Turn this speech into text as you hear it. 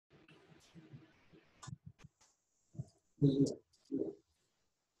Can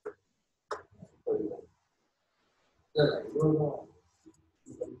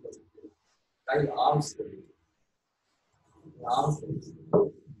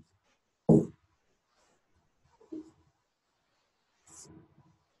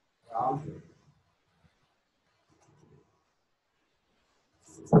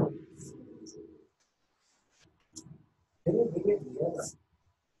you bring it near?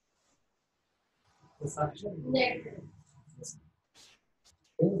 The suction.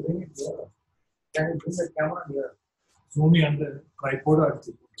 Can you bring it near? Can you bring the camera near? Zoom in under tripod.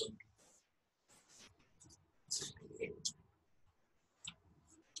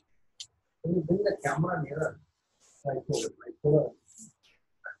 Can you bring the camera nearer? Tripod.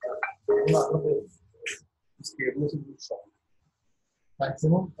 This cable is a bit short.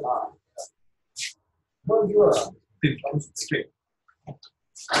 Maximum. Don't give a It comes straight.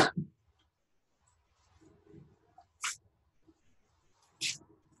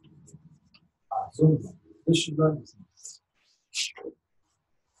 zoom. This should not be.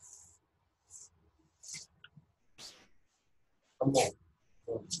 Come on.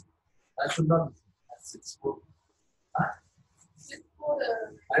 That should not be. That's 6 4.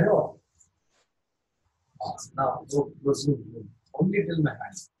 I know. Now go zoom. Only till my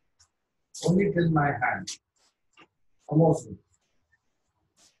hand. Only till my hand. Come more zoom.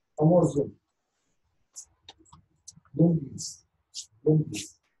 Come more zoom. Zoom please. Zoom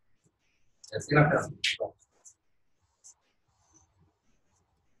please. Yes, enough.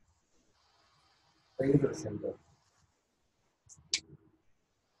 Bring it to the center.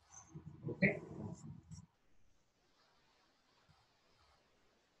 Okay.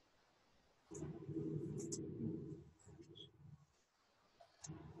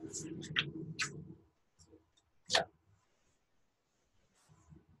 Yeah.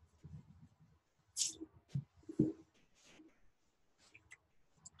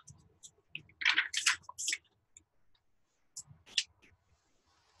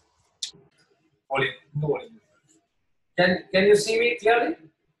 Volume. No volume. Can you see me clearly?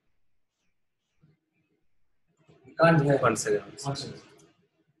 You can't hear. One second. One second.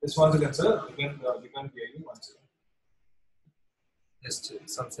 Just one second, sir. We can hear you. One second. Just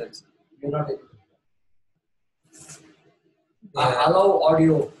some sense. You're not able. Allow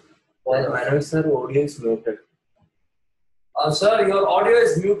audio. Manoj sir, audio is muted. Sir, your audio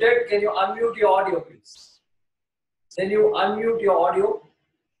is muted. Can you unmute your audio, please? Can you unmute your audio?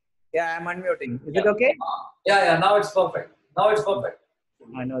 Yeah, I'm unmuting. Is it okay? Yeah. Now it's perfect. I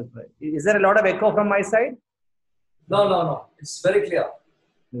know it's right. Is there a lot of echo from my side? No. It's very clear.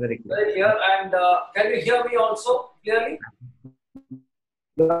 Very clear. Very clear. And can you hear me also clearly?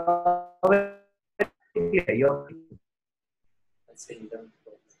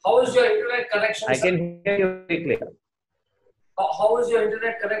 How is your internet connection? I sir? can hear you very clear. How is your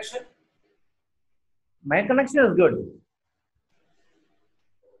internet connection? My connection is good.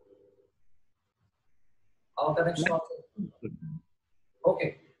 Our connection also.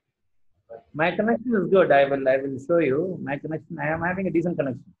 Okay. My connection is good. I will show you. My connection, I am having a decent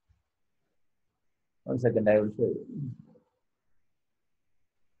connection. 1 second, I will show you.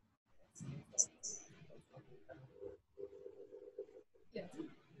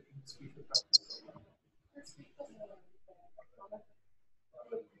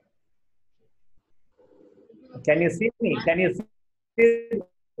 Can you see me? Can you see?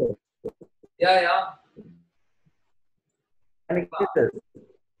 Yeah. Can you see this?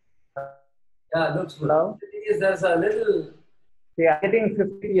 Yeah, looks good. Hello? The thing is, there's a little. See, I'm getting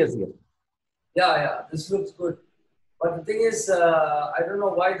 50 years here. Yeah. This looks good. But the thing is, I don't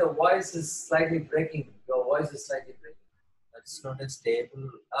know why the voice is slightly breaking. Your voice is slightly breaking. That's not a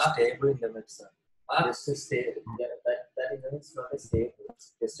stable internet, sir. Just to stay. That internet is not a stable.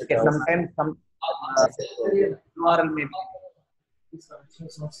 Just Okay, sometimes some URL maybe. This connection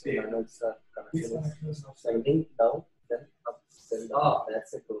is not stable. Manoj sir, This connection connection is not is stable. sending down, then up, then down.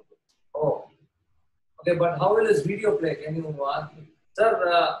 That's it. Oh. Okay, but how will this video play? Can you ask me? Sir,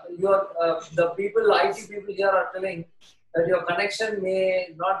 the IT people here are telling that your connection may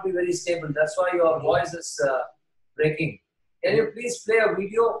not be very stable. That's why your voice is breaking. Can you please play a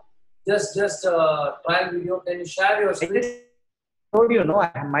video? Just trial video. Can you share your I screen? just told you, no,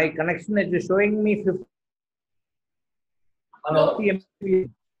 my connection is showing me 50 Hello. MB.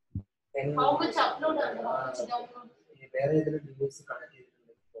 How much upload and how much download? Where is the device connected?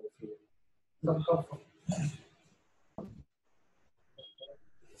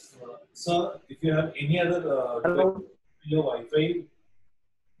 So, if you have any other Hello. your Wi-Fi,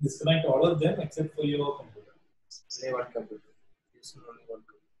 disconnect all of them except for your computer. Only one computer. Use only one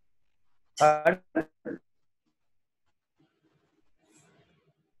computer.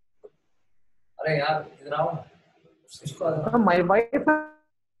 अरे यार इधर आओ ना इसको My wife.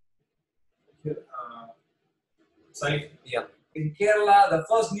 Side. yeah. In Kerala, the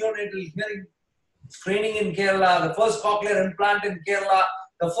first neonatal hearing screening in Kerala, the first cochlear implant in Kerala,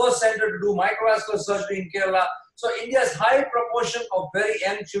 the first center to do microvascular surgery in Kerala. So India's high proportion of very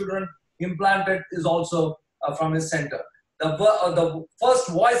young children implanted is also from his center. The first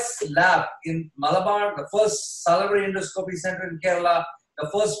voice lab in Malabar, the first salivary endoscopy center in Kerala, the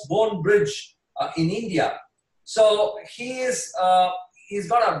first bone bridge in India. So he's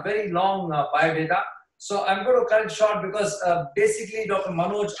got a very long biodata. So I'm going to cut it short because basically Dr.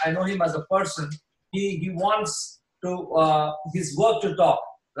 Manoj, I know him as a person. He wants to his work to talk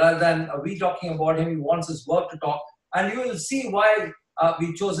rather than we talking about him. He wants his work to talk, and you will see why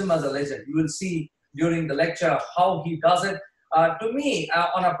we chose him as a legend. You will see during the lecture how he does it. To me,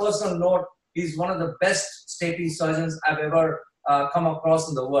 on a personal note, he's one of the best Stapes surgeons I've ever come across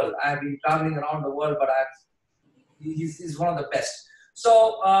in the world. I've been traveling around the world, but he's one of the best. So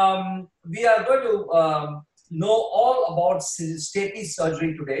we are going to know all about Stapes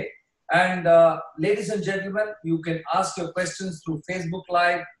surgery today. And ladies and gentlemen, you can ask your questions through Facebook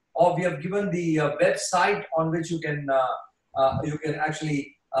Live, or we have given the website on which you can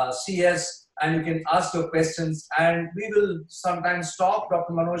actually see us, and you can ask your questions. And we will sometimes stop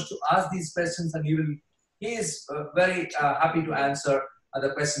Dr. Manoj to ask these questions, and he is very happy to answer the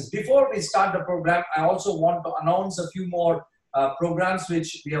questions. Before we start the program, I also want to announce a few more programs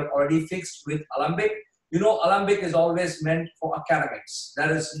which we have already fixed with Alembic. You know, Alembic is always meant for academics.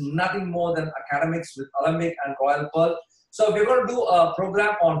 There is nothing more than academics with Alembic and Royal Pearl. So we're going to do a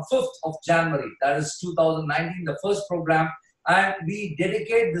program on 5th of January. That is 2019, the first program. And we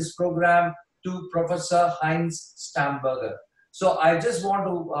dedicate this program to Professor Heinz Stamberger. So I just want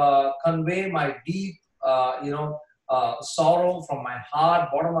to convey my deep, sorrow from my heart,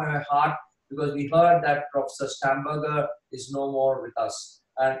 bottom of my heart, because we heard that Professor Stamberger is no more with us.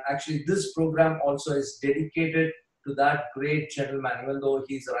 And actually, this program also is dedicated to that great gentleman, even though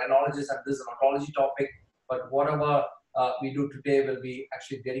he's a rhinologist and this is an otology topic. But whatever we do today will be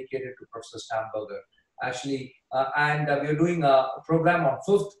actually dedicated to Professor Stamberger. Actually, and we're doing a program on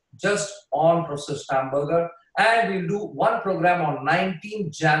 5th just on Professor Stamberger. And we'll do one program on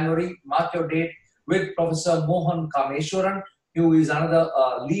 19th January, mark your date, with Professor Mohan Kameshwaran, who is another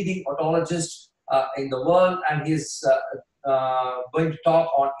leading otologist in the world, and he's going to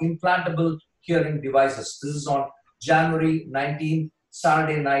talk on implantable hearing devices. This is on January 19th,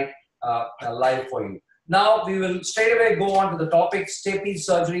 Saturday night, live for you. Now we will straight away go on to the topic, Stapes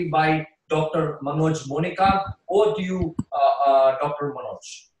surgery by Dr. Manoj Monika. Over to you, Dr. Manoj.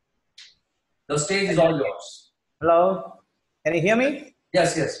 The stage is all yours. Hello, can you hear me?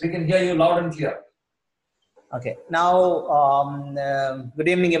 Yes, we can hear you loud and clear. Okay, now good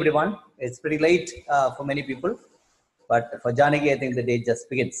evening everyone. It's pretty late for many people, but for Janaki I think the day just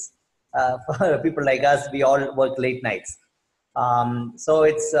begins. For people like us, we all work late nights. So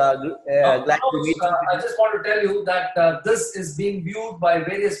it's glad to meet you. I just want to tell you that this is being viewed by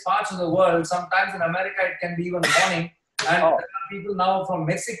various parts of the world. Sometimes in America it can be even morning, and there are people now from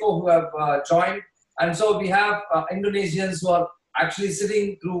Mexico who have joined, and so we have Indonesians who are actually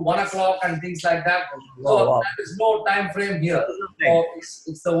sitting through 1 o'clock and things like that. So there is no time frame here. So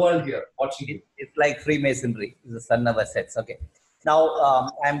it's the world here watching you. It's like Freemasonry. The sun never sets. Okay.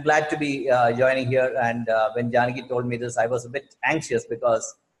 Now I'm glad to be joining here. And when Janaki told me this, I was a bit anxious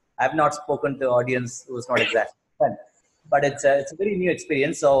because I've not spoken to audience who's not exactly friend. But it's a very new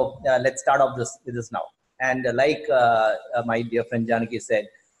experience. So let's start off with this now. And like my dear friend Janaki said,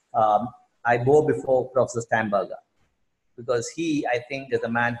 I bow before Professor Stamberger, because he, I think, is a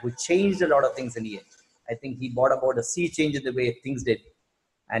man who changed a lot of things in the end. I think he brought about a sea change in the way things did.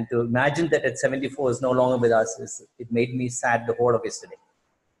 And to imagine that at 74 is no longer with us, it made me sad the whole of yesterday.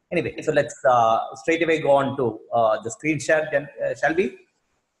 Anyway, so let's straight away go on to the screen share, shall we?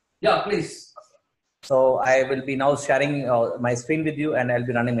 Yeah, please. So I will be now sharing my screen with you, and I'll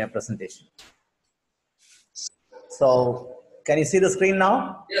be running my presentation. So can you see the screen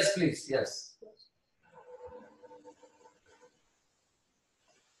now? Yes, please. Yes.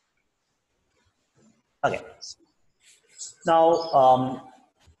 Okay. Now,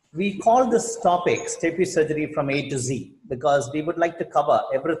 we call this topic Stapes surgery from A to Z because we would like to cover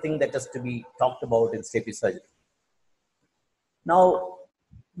everything that is to be talked about in Stapes surgery. Now,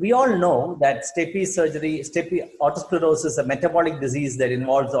 we all know that Stapes surgery, otosclerosis is a metabolic disease that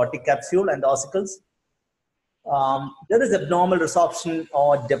involves the aortic capsule and the ossicles. There is abnormal resorption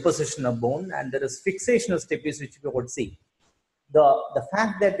or deposition of bone, and there is fixation of Stapes, which we would see. The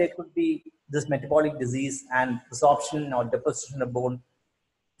fact that there could be this metabolic disease and resorption or deposition of bone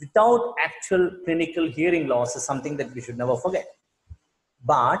without actual clinical hearing loss is something that we should never forget.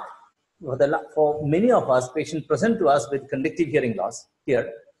 But for many of us, patients present to us with conductive hearing loss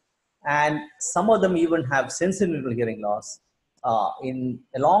here, and some of them even have sensorineural hearing loss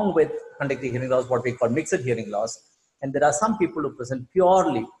along with conductive hearing loss, what we call mixed hearing loss. And there are some people who present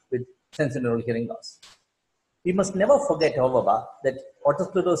purely with sensorineural hearing loss. We must never forget, however, that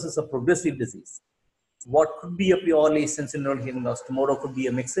otosclerosis is a progressive disease. What could be a purely sensorineural hearing loss tomorrow could be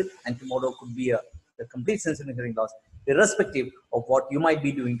a mixed, and tomorrow could be a complete sensorineural hearing loss, irrespective of what you might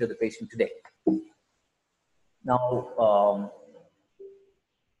be doing to the patient today. Now,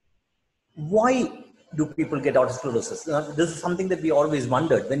 why do people get otosclerosis? This is something that we always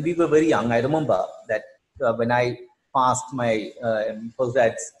wondered. When we were very young, I remember that when I passed my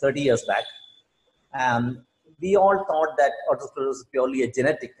postgrads 30 years back, we all thought that otosclerosis is purely a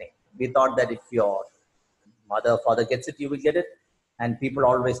genetic thing. We thought that if your mother or father gets it, you will get it. And people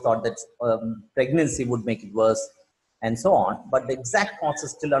always thought that pregnancy would make it worse and so on. But the exact cause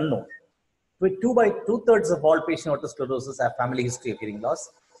is still unknown. With two-thirds of all patient otosclerosis have family history of hearing loss.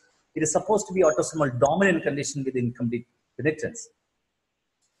 It is supposed to be autosomal dominant condition with incomplete penetrance.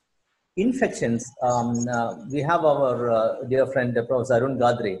 Infections, we have our dear friend, Professor Arun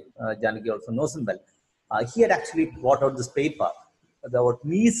Gadre, Janaki also knows him well. He had actually brought out this paper about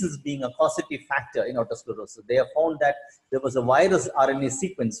measles being a causative factor in otosclerosis. They have found that there was a virus RNA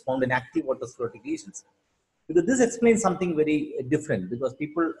sequence found in active otosclerotic lesions. Because this explains something very different, because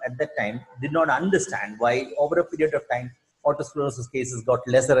people at that time did not understand why over a period of time otosclerosis cases got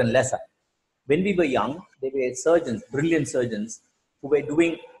lesser and lesser. When we were young, there were surgeons, brilliant surgeons, who were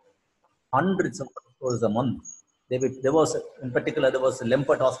doing hundreds of otosclerosis a month. There was, in particular, there was a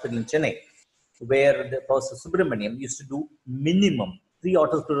Lempert Hospital in Chennai, where the Professor Subramaniam used to do minimum 3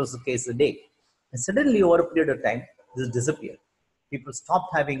 otosclerosis cases a day. And suddenly, over a period of time, this disappeared. People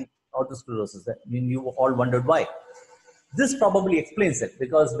stopped having otosclerosis. I mean, you all wondered why. This probably explains it,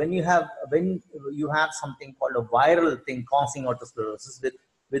 because when you have something called a viral thing causing otosclerosis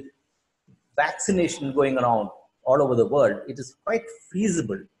with vaccination going around all over the world, it is quite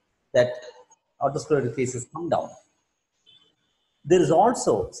feasible that otosclerotic cases come down. There is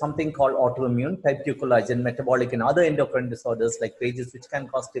also something called autoimmune, type 2 collagen, metabolic, and other endocrine disorders like Pages, which can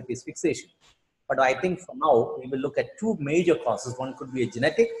cause stapes fixation. But I think for now, we will look at 2 major causes. One could be a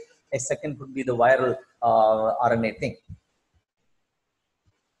genetic, a second could be the viral RNA thing.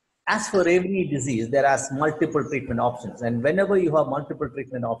 As for every disease, there are multiple treatment options. And whenever you have multiple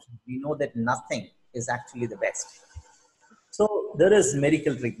treatment options, we know that nothing is actually the best. So there is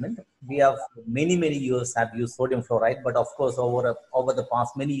medical treatment. We have many years have used sodium fluoride, but of course, over the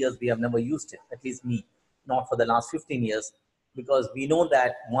past many years, we have never used it, at least me, not for the last 15 years, because we know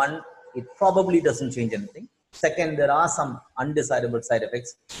that one, it probably doesn't change anything. Second, there are some undesirable side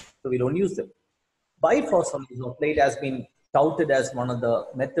effects, so we don't use them. Bifosfolate of late has been touted as one of the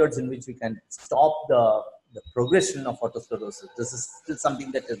methods in which we can stop the progression of otosclerosis. This is still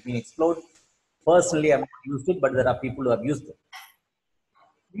something that has been explored. Personally, I have not used it, but there are people who have used it.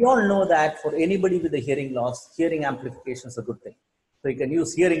 We all know that for anybody with a hearing loss, hearing amplification is a good thing. So you can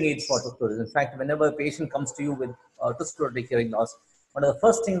use hearing aids for otosclerosis. In fact, whenever a patient comes to you with otosclerotic hearing loss, one of the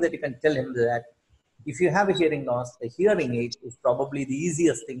first things that you can tell him is that if you have a hearing loss, a hearing aid is probably the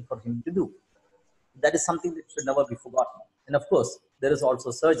easiest thing for him to do. That is something that should never be forgotten. And of course, there is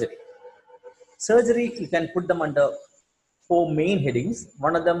also surgery. Surgery, you can put them under 4 main headings.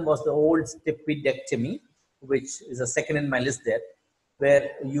 One of them was the old stapedectomy, which is a second in my list there,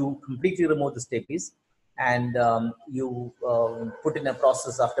 where you completely remove the stapes and you put in a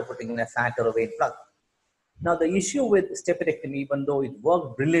process after putting in a fat or a vein plug. Now, the issue with stapedectomy, even though it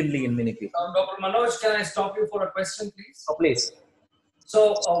worked brilliantly in many people. Dr. Manoj, can I stop you for a question, please? Oh, please.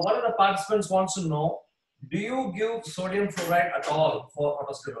 So, one of the participants wants to know, do you give sodium fluoride at all for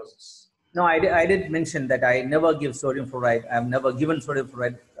otosclerosis? No, I did mention that I never give sodium fluoride. I have never given sodium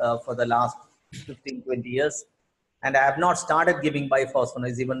fluoride for the last 15, 20 years. And I have not started giving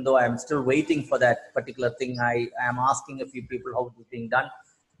bisphosphonates, even though I am still waiting for that particular thing. I am asking a few people how it is being done.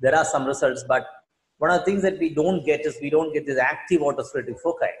 There are some results, but one of the things that we don't get is we don't get this active otosclerotic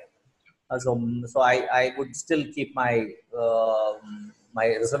foci. So I would still keep my my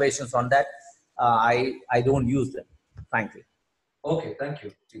reservations on that. I don't use them, frankly. Okay, thank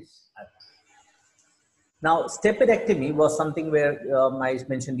you. Please. Now, stapedectomy was something where I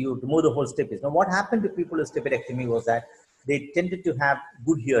mentioned you remove the whole stapes. Now, what happened to people with stapedectomy was that they tended to have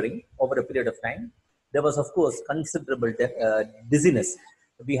good hearing over a period of time. There was, of course, considerable dizziness.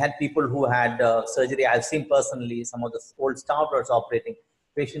 We had people who had surgery. I've seen personally some of the old staff was operating.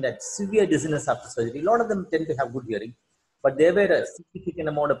 Patient had severe dizziness after surgery. A lot of them tend to have good hearing. but there were a significant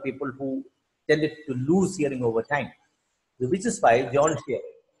amount of people who tended to lose hearing over time. Which is why John Shea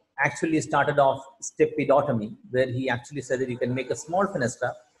actually started off stepidotomy, where he actually said that you can make a small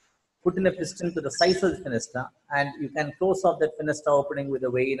fenestra, put in a piston to the size of the fenestra, and you can close off that fenestra opening with a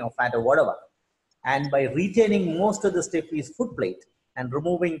vein or fat or whatever. And by retaining most of the stapes foot plate and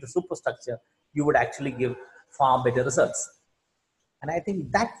removing the superstructure, you would actually give far better results. And I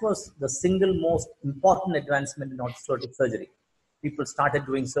think that was the single most important advancement in orthosclerotic surgery. People started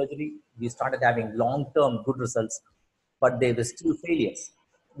doing surgery, we started having long-term good results, but they were still failures.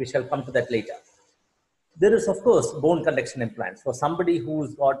 We shall come to that later. There is, of course, bone conduction implants. For somebody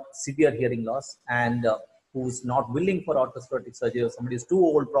who's got severe hearing loss and who's not willing for orthosclerotic surgery, or somebody who's too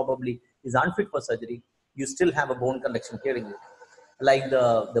old, probably is unfit for surgery, you still have a bone conduction hearing aid, like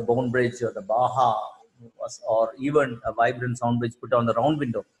the bone bridge or the Baha, or even a vibrant sound bridge put on the round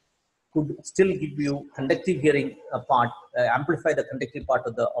window, could still give you conductive hearing part, amplify the conductive part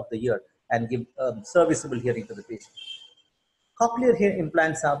of the ear, and give serviceable hearing to the patient. Cochlear hair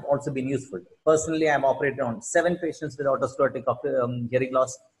implants have also been useful. Personally, I am operated on 7 patients with otosclerotic hearing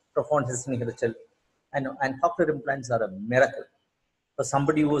loss, profound hissing, and cochlear implants are a miracle. For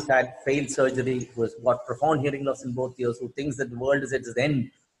somebody who's had failed surgery, who has got profound hearing loss in both ears, who thinks that the world is at its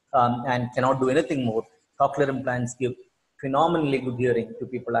end and cannot do anything more, cochlear implants give phenomenally good hearing to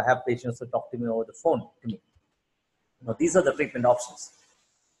people. I have patients who talk to me over the phone to me. Now, these are the treatment options.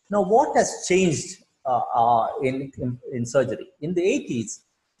 Now, what has changed in surgery? In the 80s,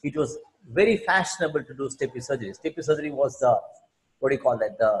 it was very fashionable to do Stapes surgery. Stapes surgery was the, what do you call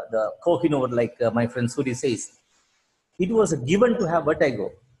that, the Kohinoor, like my friend Suri says. It was a given to have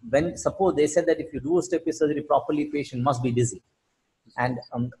vertigo. When, suppose they said that if you do a Stapes surgery properly, patient must be dizzy. And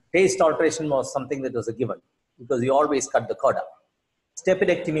taste alteration was something that was a given, because you always cut the chorda.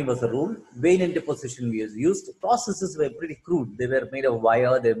 Stapedectomy was the rule. Vein interposition was used. Processes were pretty crude. They were made of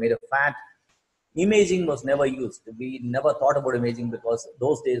wire, they were made of fat. Imaging was never used. We never thought about imaging because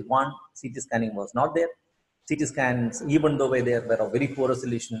those days, one, CT scanning was not there. CT scans, even though they were of very poor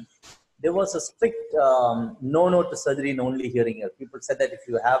resolution, there was a strict no to surgery in only hearing ear. People said that if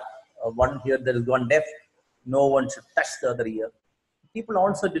you have one ear, there is one deaf, no one should touch the other ear. People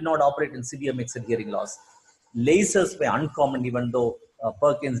also did not operate in severe mixed hearing loss. Lasers were uncommon, even though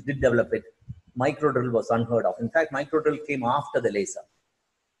Perkins did develop it. Microdrill was unheard of. In fact, microdrill came after the laser.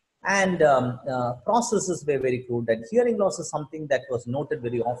 And processes were very crude. And hearing loss is something that was noted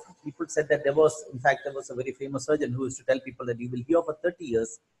very often. People said that there was a very famous surgeon who used to tell people that you will hear for 30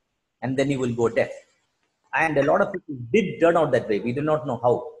 years and then you will go deaf. And a lot of people did turn out that way. We do not know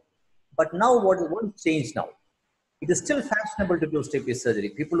how. But now what changed now? It is still fashionable to do Stapes surgery.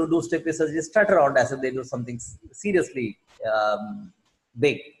 People who do Stapes surgery strut around as if they do something seriously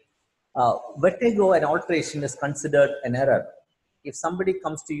big. Vertigo and alteration is considered an error. If somebody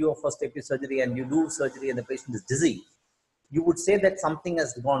comes to you for Stapes surgery and you do surgery and the patient is dizzy, you would say that something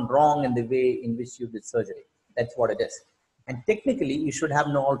has gone wrong in the way in which you did surgery. That's what it is. And technically, you should have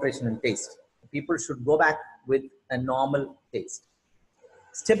no alteration in taste. People should go back with a normal taste.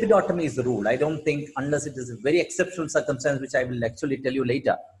 Stepidotomy is the rule. I don't think, unless it is a very exceptional circumstance, which I will actually tell you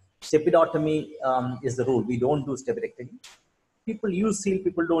later, stepidotomy is the rule. We don't do stapedectomy. People use seal,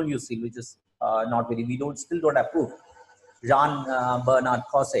 people don't use seal, which is not very, still don't have proof. Jan Bernard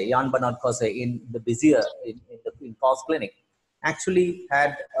Cosse in the Bezier, in Cos Clinic, actually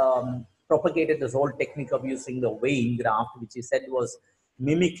had propagated this whole technique of using the vein graft, which he said was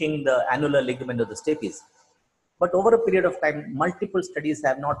mimicking the annular ligament of the stapes. But over a period of time, multiple studies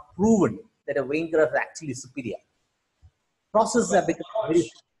have not proven that a vein graft is actually superior. Processes have become very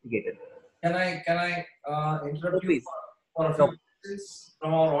sophisticated. Can I interrupt you for a few questions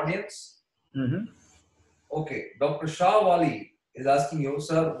from our audience? Mm-hmm. Okay, Dr. Shah Wali is asking you,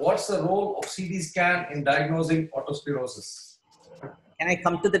 sir, what's the role of CT scan in diagnosing otosclerosis? Can I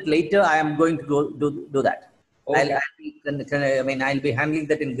come to that later? I am going to go do that. Okay. I'll be handling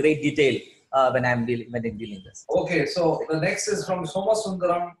that in great detail when I'm dealing this. Okay, so the next is from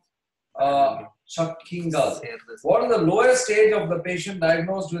Somasundaram Chakkingal. What is the lowest stage of the patient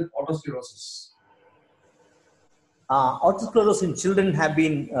diagnosed with otosclerosis? Otosclerosis in children have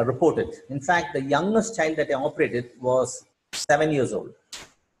been reported. In fact, the youngest child that I operated was 7 years old.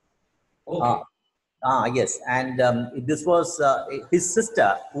 Okay. Yes, and this was his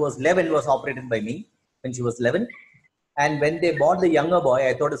sister, who was 11, was operated by me when she was 11. And when they bought the younger boy,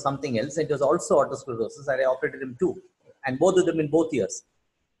 I thought of something else. It was also otosclerosis, and I operated him too. And both of them in both ears.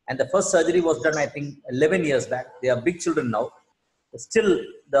 And the first surgery was done, I think, 11 years back. They are big children now. Still,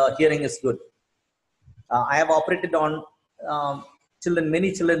 the hearing is good. I have operated on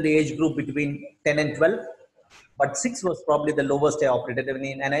many children in the age group between 10 and 12. But 6 was probably the lowest I operated.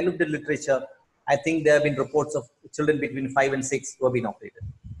 And I looked at literature. I think there have been reports of children between 5 and 6 who have been operated.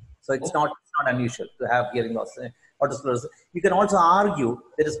 So it's not unusual to have hearing loss, otosclerosis. You can also argue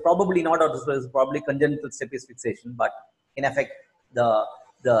that it's probably not otosclerosis, probably congenital stapes fixation, but in effect,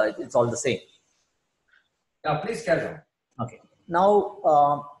 it's all the same. Yeah, please carry on. Okay.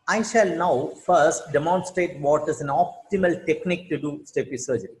 Now, I shall now first demonstrate what is an optimal technique to do stapes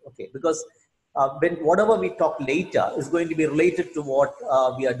surgery. Okay, because whatever we talk later is going to be related to what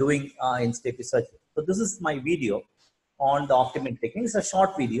we are doing in stapes surgery. So this is my video on the optimal technique. It's a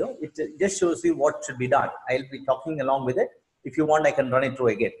short video. It just shows you what should be done. I'll be talking along with it. If you want, I can run it through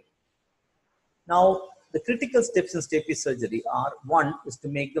again. Now, the critical steps in stapes surgery are: one is to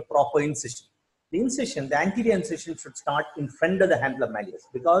make the proper incision. The anterior incision should start in front of the handle of malleus,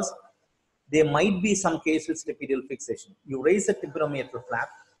 because there might be some case with stapedial fixation. You raise the tympanomeatal flap,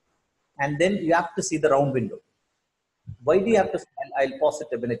 and then you have to see the round window. Why do you have to? I'll pause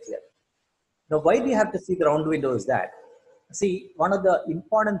it a minute here. Now, why do you have to see the round window is that, see, one of the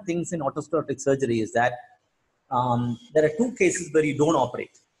important things in otosclerotic surgery is that there are 2 cases where you don't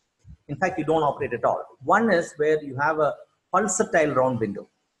operate. In fact, you don't operate at all. One is where you have a pulsatile round window.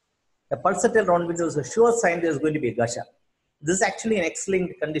 A pulsatile round window is a sure sign there is going to be a gusher. This is actually an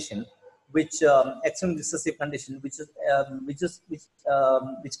X-linked condition, X-linked recessive condition, which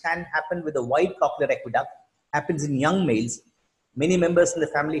can happen with a wide cochlear aqueduct. Happens in young males. Many members in the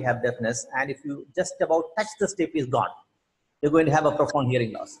family have deafness, and if you just about touch the stapes, gone. You're going to have a profound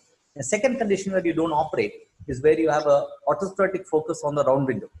hearing loss. The second condition where you don't operate is where you have a orthosclerotic focus on the round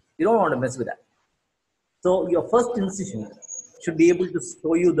window. You don't want to mess with that. So your first incision should be able to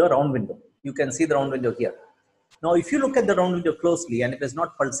show you the round window. You can see the round window here. Now, if you look at the round window closely and it is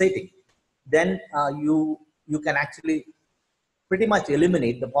not pulsating, then you can actually pretty much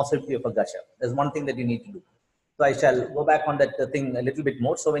eliminate the possibility of a gusher. There's one thing that you need to do. So I shall go back on that thing a little bit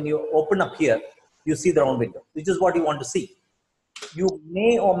more. So when you open up here, you see the round window, which is what you want to see. You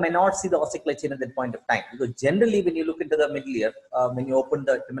may or may not see the ossicular chain at that point of time, because generally when you look into the middle ear, when you open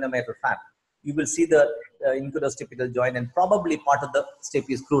the tympanomeatal flap, you will see the incudostapital joint and probably part of the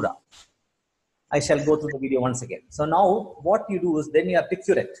stapes crura. I shall go through the video once again. So now what you do is then you have to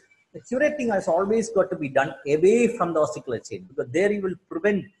curate. The curating has always got to be done away from the ossicular chain, because there you will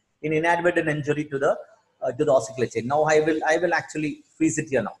prevent an inadvertent injury to the ossicular chain. Now I will actually freeze it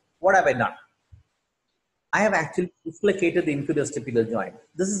here now. What have I done? I have actually dislocated the incudostapital joint.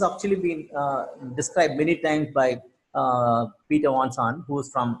 This has actually been described many times by Peter Wanson, who is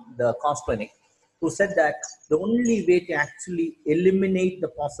from the Cost Clinic, who said that the only way to actually eliminate the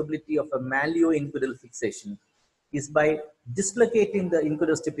possibility of a malleoincudal fixation is by dislocating the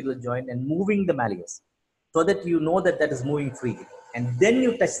incudostapital joint and moving the malleus, so that you know that that is moving freely. And then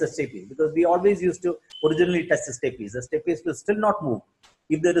you touch the stapes, because we always used to originally touch the stapes. The stapes will still not move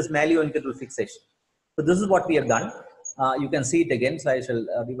if there is malleoincudal fixation. So this is what we have done. You can see it again. So I shall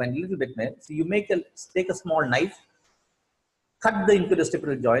rewind a little bit more. So you take a small knife, cut the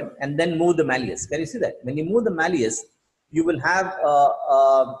incudostapital joint, and then move the malleus. Can you see that? When you move the malleus, you will have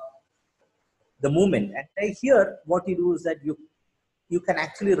the movement. And here, what you do is that you can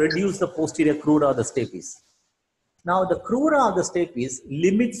actually reduce the posterior crura of the stapes. Now, the crura of the stapes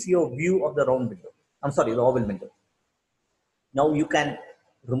limits your view of the round window. I'm sorry, the oval window. Now, you can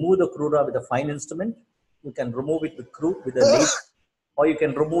remove the crura with a fine instrument. You can remove it with a lathe, or you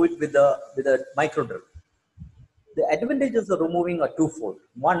can remove it with a micro drill. The advantages of removing are twofold.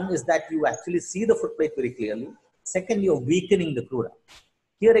 One is that you actually see the footplate very clearly. Second, you're weakening the crura.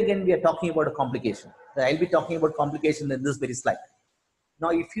 Here again, we are talking about a complication. I'll be talking about complication in this very slide. Now,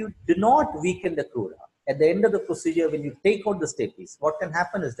 if you do not weaken the crura, at the end of the procedure, when you take out the stapes, what can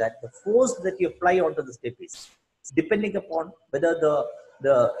happen is that the force that you apply onto the stapes, depending upon whether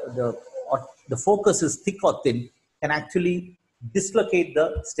the focus is thick or thin, can actually dislocate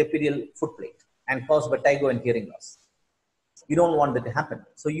the stapedial footplate and cause vertigo and hearing loss. You don't want that to happen.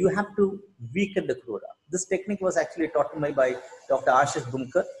 So you have to weaken the crura. This technique was actually taught to me by Dr. Ashish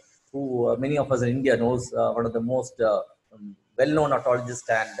Bhumkar, who many of us in India knows, one of the most well-known otologists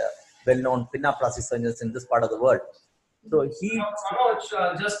and well-known pinna plastic surgeons in this part of the world. So he...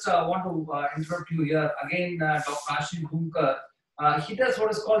 Manoj, just want to interrupt you here. Again, Dr. Ashish Bhumkar, he does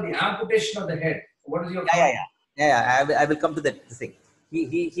what is called the amputation of the head. What is your... Yeah, I will come to that thing.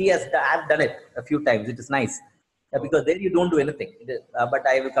 I've done it a few times. It is nice. Because there you don't do anything. But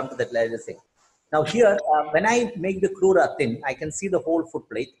I will come to that later thing. Now here, when I make the crura thin, I can see the whole foot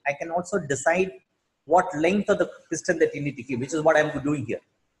plate. I can also decide what length of the piston that you need to keep, which is what I'm doing here.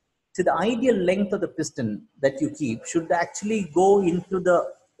 See, the ideal length of the piston that you keep should actually go into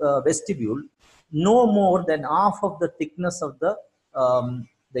the vestibule no more than half of the thickness of the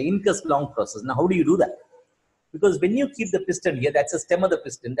incus long process. Now, how do you do that? Because when you keep the piston here, that's the stem of the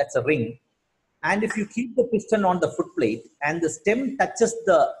piston, that's a ring. And if you keep the piston on the foot plate and the stem touches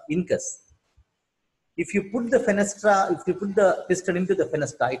the incus, if you put the fenestra, if you put the piston into the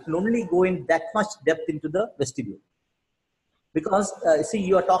fenestra, it will only go in that much depth into the vestibule. Because, see,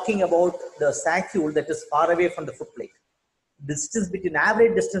 you are talking about the saccule that is far away from the foot plate. Distance between,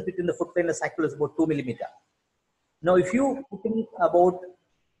 average distance between the foot plate and the saccule is about 2 millimeter. Now, if you put in about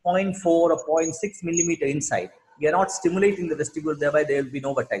 0.4 or 0.6 millimeter inside, you are not stimulating the vestibule, thereby there will be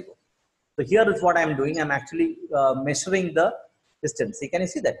no vertigo. So here is what I am doing. I am actually measuring the distance. See, can you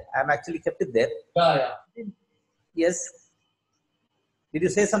see that? I have actually kept it there. Yeah. Yes. Did you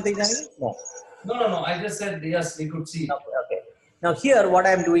say something, Janaki? No. No. I just said yes, we could see. Okay. Now here what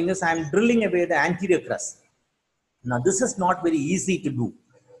I am doing is I am drilling away the anterior crust. Now this is not very easy to do.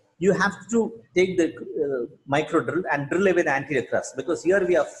 You have to take the micro drill and drill away the anterior crust, because here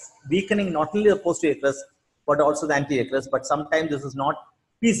we are weakening not only the posterior crust but also the anterior crust, but sometimes this is not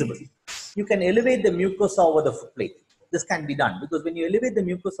feasible. You can elevate the mucosa over the foot plate. This can be done because when you elevate the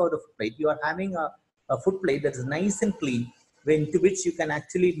mucosa over the foot plate, you are having a foot plate that is nice and clean, into which you can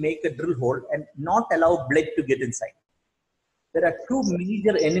actually make a drill hole and not allow blood to get inside. There are two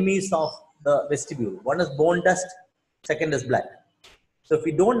major enemies of the vestibule. One is bone dust, second is blood. So if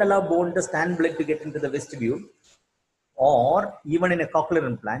we don't allow bone dust and blood to get into the vestibule, or even in a cochlear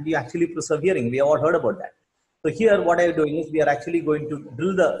implant, you actually preserve hearing. We have all heard about that. So here what I am doing is we are actually going to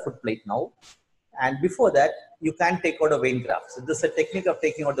drill the foot plate now. And before that, you can take out a vein graft. So this is a technique of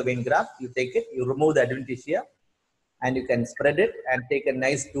taking out the vein graft. You take it, you remove the adventitia, and you can spread it and take a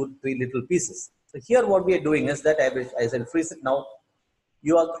nice 2-3 little pieces. So here what we are doing is that I will freeze it now.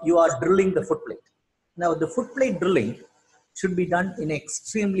 You are drilling the foot plate. Now the foot plate drilling should be done in an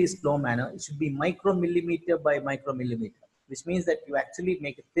extremely slow manner. It should be micromillimeter by micromillimeter, which means that you actually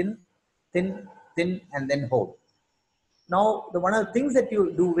make it thin, and then hold. Now, one of the things that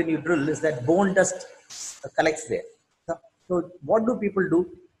you do when you drill is that bone dust collects there. So what do people do?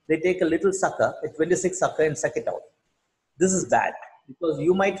 They take a little sucker, a 26 sucker, and suck it out. This is bad because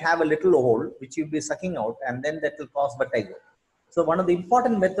you might have a little hole which you'll be sucking out, and then that will cause vertigo. So one of the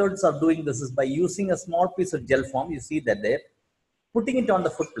important methods of doing this is by using a small piece of gel foam. You see that there, putting it on the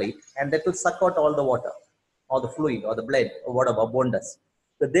foot plate, and that will suck out all the water or the fluid or the blood or whatever, bone dust.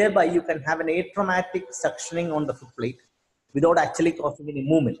 So thereby you can have an atraumatic suctioning on the foot plate without actually causing any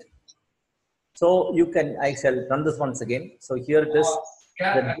movement. So you can, I shall run this once again. So here it is.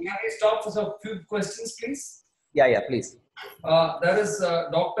 Can I stop for a few questions, please? Yeah, please. There is a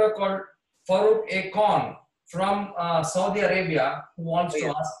doctor called Farooq A. Khan from Saudi Arabia who wants to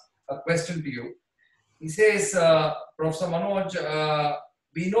ask a question to you. He says, Professor Manoj,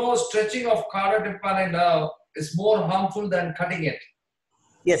 we know stretching of cardia tympani nerve is more harmful than cutting it.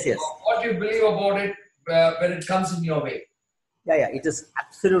 Yes. What do you believe about it when it comes in your way? Yeah, it is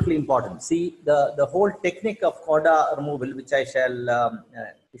absolutely important. See, the whole technique of chorda removal, which I shall,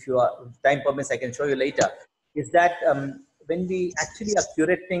 if time permits, I can show you later, is that when we actually are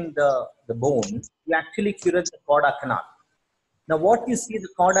curating the bone, we actually curate the chorda canal. Now, what you see, the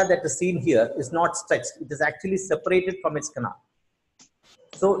chorda that is seen here is not stretched. It is actually separated from its canal.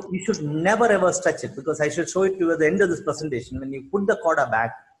 So you should never ever stretch it, because I should show it to you at the end of this presentation. When you put the chorda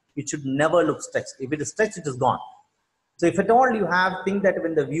back, it should never look stretched. If it is stretched, it is gone. So if at all you think that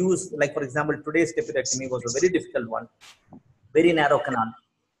when the views, like for example, today's staphyrectomy was a very difficult one, very narrow canal,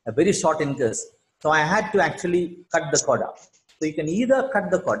 a very short incus. So I had to actually cut the chorda. So you can either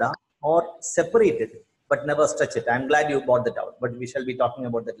cut the chorda or separate it, but never stretch it. I'm glad you brought that out, but we shall be talking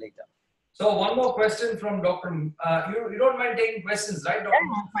about that later. So one more question from Dr. You don't mind taking questions, right, Dr.?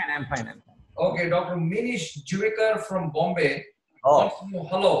 Yeah, I'm fine. Okay, Dr. Minish Juvekar from Bombay. Oh.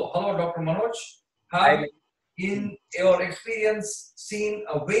 Hello, Dr. Manoj. Have in your experience seen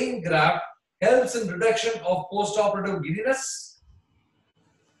a vein graft helps in reduction of postoperative giddiness?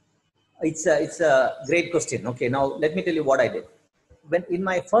 It's a great question. Okay, now let me tell you what I did. When in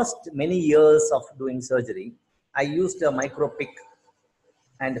my first many years of doing surgery, I used a micro pick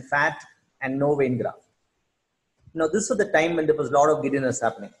and fat and no vein graft. Now this was the time when there was a lot of giddiness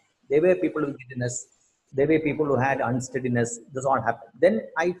happening. There were people with giddiness. There were people who had unsteadiness. This all happened. Then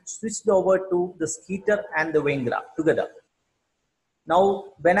I switched over to the skeeter and the vein graft together. Now,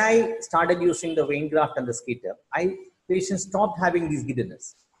 when I started using the vein graft and the skeeter, patients stopped having these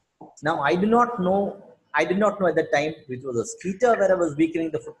giddiness. Now, I did not know at that time which was a skeeter where I was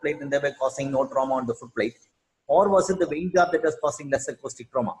weakening the foot plate and they were causing no trauma on the foot plate, or was it the vein graft that was causing less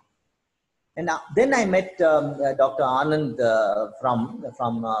acoustic trauma. And then I met Dr. Anand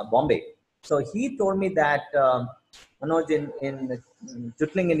from Bombay. So he told me that Manoj, in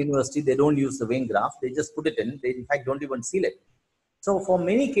Juttlingen University, they don't use the vein graft. They just put it in. They, in fact, don't even seal it. So for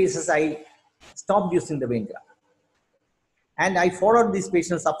many cases, I stopped using the vein graft. And I followed these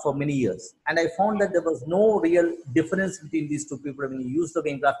patients up for many years. And I found that there was no real difference between these two people when you use the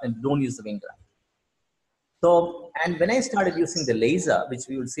vein graft and don't use the vein graft. So, and when I started using the laser, which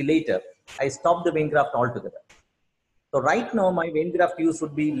we will see later, I stopped the vein graft altogether. So right now, my vein graft use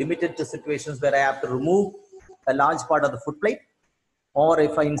would be limited to situations where I have to remove a large part of the foot plate, or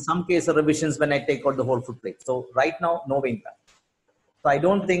if I, in some case of revisions, when I take out the whole foot plate. So right now, no vein graft. So I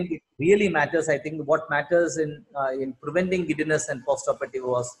don't think it really matters. I think what matters in preventing giddiness and postoperative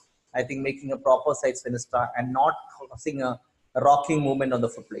was, I think, making a proper size fenestra and not causing a rocking movement on the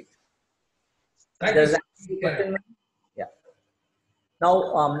foot plate. There's actually, yeah.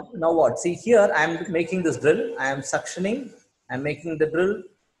 Now what? See here, I'm making this drill. I am suctioning. I'm making the drill.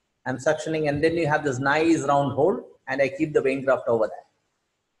 I'm suctioning, and then you have this nice round hole, and I keep the vein graft over there.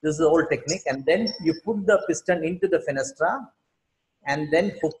 This is the whole technique, and then you put the piston into the fenestra, and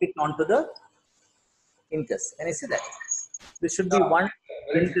then hook it onto the incus. Can I see that? This should be one.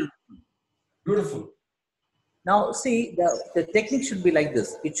 Beautiful. Now see, the technique should be like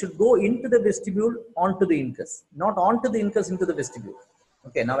this. It should go into the vestibule onto the incus, not onto the incus into the vestibule.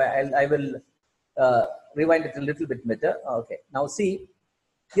 Okay, now I will rewind it a little bit better. Okay, now see,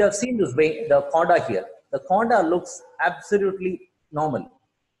 you have seen this vein, the chorda here. The chorda looks absolutely normal.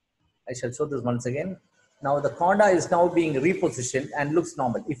 I shall show this once again. Now the chorda is now being repositioned and looks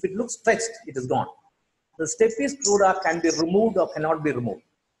normal. If it looks stretched, it is gone. The Stapes chorda can be removed or cannot be removed.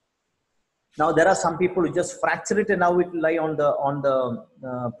 Now there are some people who just fracture it and now it will lie on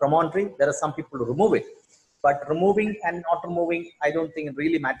the promontory. There are some people who remove it. But removing and not removing, I don't think it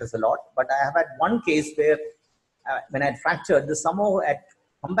really matters a lot. But I have had one case where when I had fractured, the somehow had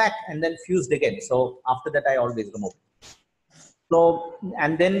come back and then fused again. So after that, I always remove it. So,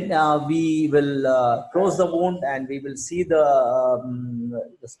 and then we will close the wound and we will see the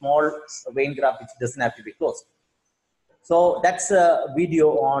small vein graft which doesn't have to be closed. So that's a video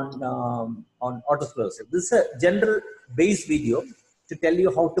on autosclerosis. This is a general base video to tell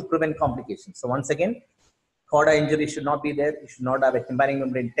you how to prevent complications. So once again, chorda injury should not be there. You should not have a tympanic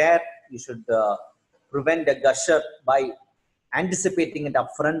membrane tear. You should prevent a gusher by anticipating it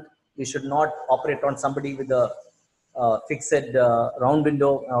up front. You should not operate on somebody with a fixed round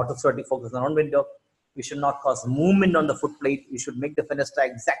window, autosclerotic focus on round window. We should not cause movement on the foot plate. We should make the fenestra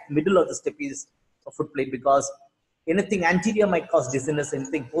exact middle of the stapes of foot plate, because anything anterior might cause dizziness,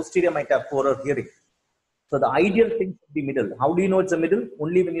 anything posterior might have poorer hearing. So the ideal thing should be middle. How do you know it's a middle?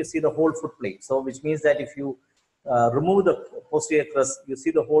 Only when you see the whole foot plate. So which means that if you remove the posterior crust, you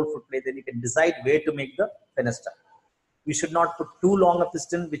see the whole foot plate, then you can decide where to make the fenestra. You should not put too long a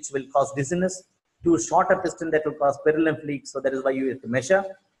piston, which will cause dizziness. Too short a piston, that will cause piriform leak. So that is why you have to measure.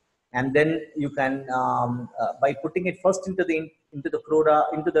 And then you can, by putting it first into the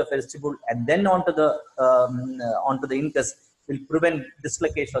chorda, into the vestibule, and then onto the incus, will prevent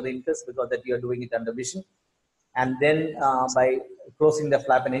dislocation of the incus, because that you are doing it under vision. And then by closing the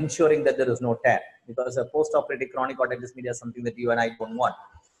flap and ensuring that there is no tear, because a post-operative chronic otitis media is something that you and I don't want.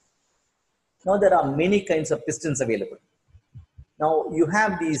 Now there are many kinds of pistons available. Now you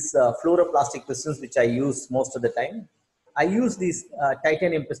have these fluoroplastic pistons, which I use most of the time. I use these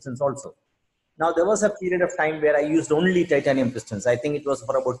titanium pistons also. Now there was a period of time where I used only titanium pistons. I think it was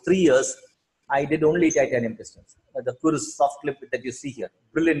for about 3 years. I did only titanium pistons. The Kurus soft clip that you see here,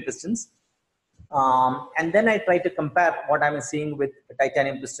 brilliant pistons. And then I try to compare what I'm seeing with a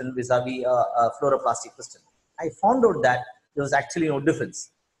titanium piston vis-a-vis a fluoroplastic piston. I found out that there was actually no difference,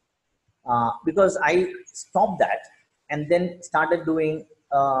 because I stopped that and then started doing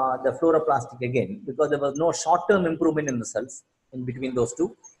the fluoroplastic again, because there was no short-term improvement in the cells in between those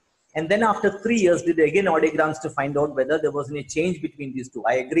two. And then after 3 years, did again audiograms to find out whether there was any change between these two.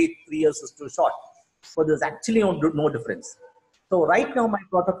 I agreed 3 years is too short. So there's actually no difference. So right now my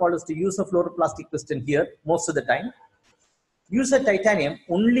protocol is to use a fluoroplastic piston here most of the time. Use a titanium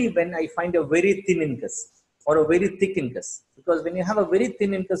only when I find a very thin incus or a very thick incus. Because when you have a very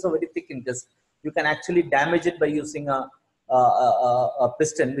thin incus or very thick incus, you can actually damage it by using a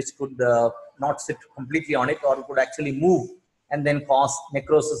piston which could not sit completely on it, or could actually move and then cause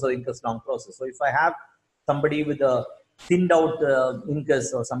necrosis or incus long process. So if I have somebody with a thinned out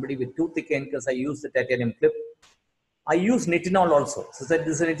incus or somebody with too thick incus, I use the titanium clip. I use nitinol also. So that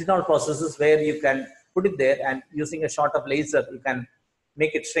this is a nitinol processes where you can put it there, and using a shot of laser, you can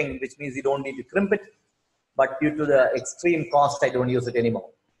make it shrink, which means you don't need to crimp it. But due to the extreme cost, I don't use it anymore.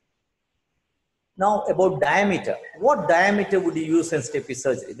 Now about diameter. What diameter would you use in Stapes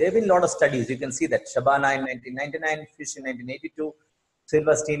surgery? There have been a lot of studies. You can see that Shabana in 1999, Fish in 1982,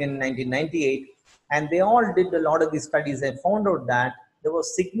 Silverstein in 1998. And they all did a lot of these studies and found out that there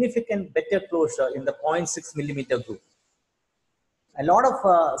was significant better closure in the 0.6 millimeter group. A lot of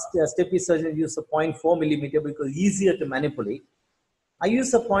Stapes surgeons use a 0.4 millimeter because it's easier to manipulate. I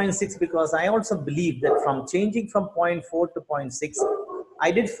use a 0.6 because I also believe that from changing from 0.4 to 0.6, I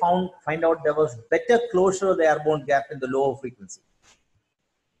did find out there was better closure of the airborne gap in the lower frequency.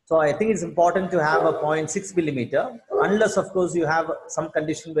 So I think it's important to have a 0.6 millimeter, unless of course you have some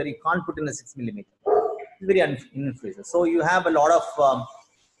condition where you can't put in a 6 millimeter. It's very influential. So you have a lot of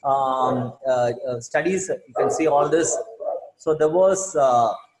studies. You can see all this. So there was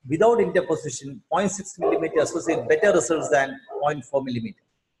without interposition, 0.6 millimeter associate better results than 0.4 millimeter.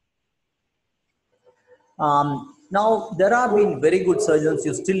 Now, there have been very good surgeons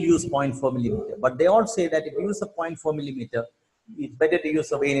who still use 0.4 millimeter, but they all say that if you use a 0.4 millimeter, it's better to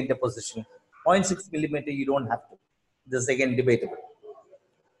use a vein interposition. 0.6 millimeter, you don't have to. This is again debatable.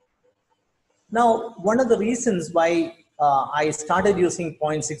 Now, one of the reasons why I started using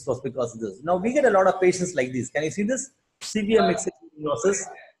 0.6 was because of this. Now, we get a lot of patients like this. Can you see this? Severe mixed stenosis.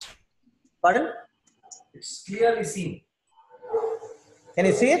 Pardon? It's clearly seen. Can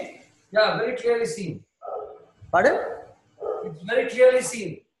you see it? Yeah, very clearly seen. Pardon? It's very clearly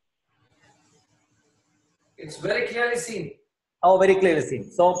seen. It's very clearly seen. Oh, very clearly seen.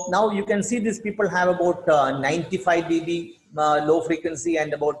 So now you can see these people have about 95 dB low frequency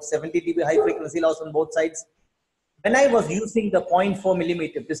and about 70 dB high frequency loss on both sides. When I was using the 0.4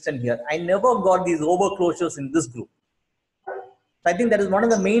 millimeter piston here, I never got these overclosures in this group. So I think that is one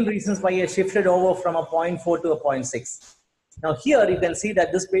of the main reasons why I shifted over from a 0.4 to a 0.6. Now here you can see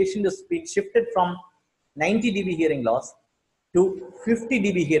that this patient has been shifted from 90 dB hearing loss to 50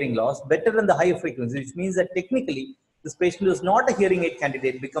 dB hearing loss, better than the higher frequency, which means that technically this patient who is not a hearing aid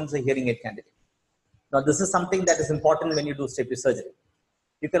candidate becomes a hearing aid candidate. Now this is something that is important when you do Stapes surgery.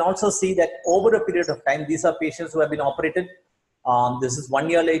 You can also see that over a period of time, these are patients who have been operated. This is 1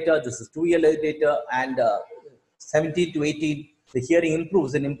 year later, this is 2 years later, and 17 to 18, the hearing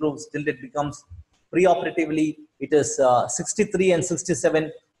improves and improves till it becomes preoperatively, it is 63 and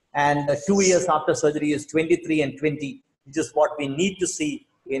 67, and 2 years after surgery is 23 and 20, which is what we need to see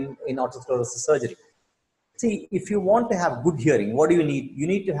in otosclerosis surgery. See, if you want to have good hearing, what do you need? You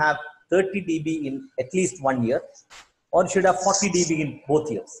need to have 30 dB in at least 1 year, or you should have 40 dB in both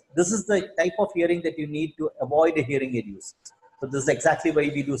years. This is the type of hearing that you need to avoid a hearing aid use. So this is exactly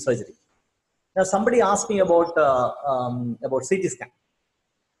why we do surgery. Now somebody asked me about CT scan.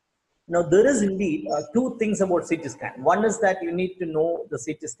 Now there is indeed two things about CT scan. One is that you need to know the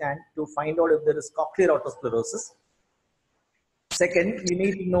CT scan to find out if there is cochlear otosclerosis. Second, you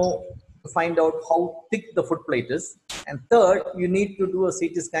need to know to find out how thick the foot plate is. And third, you need to do a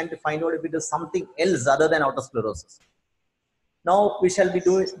CT scan to find out if it is something else other than otosclerosis. Now we shall be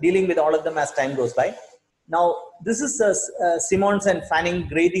dealing with all of them as time goes by. Now this is a Simmons and Fanning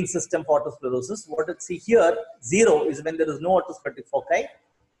grading system for otosclerosis. What you see here, 0 is when there is no otosclerotic foci.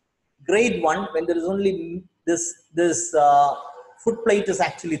 Grade 1, when there is only this foot plate is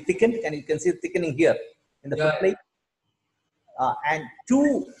actually thickened, and you can see thickening here in the foot plate. And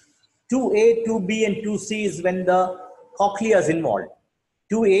 2A, 2B, and 2C is when the cochlea is involved.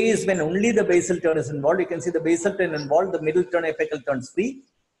 2A is when only the basal turn is involved. You can see the basal turn involved, the middle turn apical turn is free.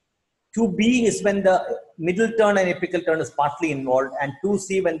 2B is when the middle turn and apical turn is partly involved, and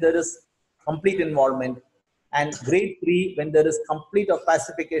 2C when there is complete involvement. And grade 3 when there is complete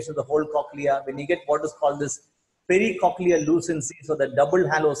opacification of the whole cochlea, when you get what is called this pericochlear lucency, so the double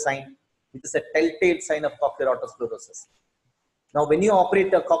halo sign, which is a telltale sign of cochlear otosclerosis. Now, when you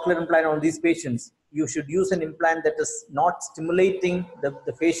operate a cochlear implant on these patients, you should use an implant that is not stimulating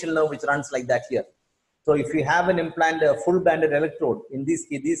the facial nerve, which runs like that here. So if you have an implant, a full banded electrode, in this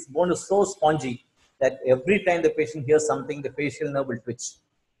case, this bone is so spongy that every time the patient hears something, the facial nerve will twitch.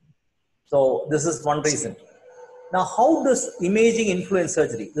 So this is one reason. Now, how does imaging influence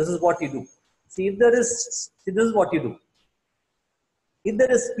surgery? This is what you do. See, this is what you do. If there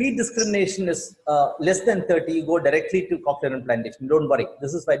is speed discrimination is less than 30, you go directly to cochlear implantation. Don't worry.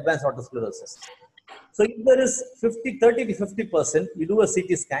 This is for advanced otosclerosis. So if there is 30 to 50%, you do a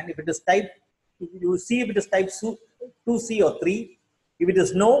CT scan. If it is type, you see if it is type 2C or 3. If it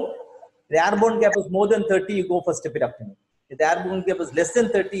is no, the airborne gap is more than 30, you go for stapedectomy. If the airborne gap is less than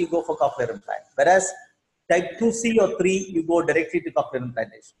 30, you go for cochlear implant. Whereas type 2C or 3, you go directly to cochlear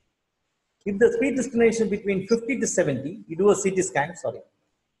implantation. If the speed discrimination between 50 to 70, you do a CT scan,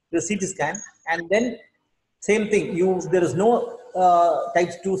 do a CT scan, and then same thing, there is no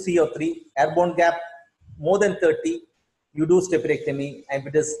types 2C or 3, airborne gap more than 30, you do staperectomy. And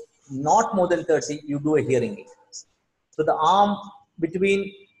if it is not more than 30, you do a hearing aid. So the arm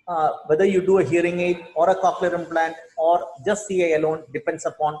between whether you do a hearing aid or a cochlear implant or just CA alone depends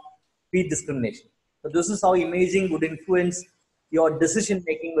upon speed discrimination. So this is how imaging would influence your decision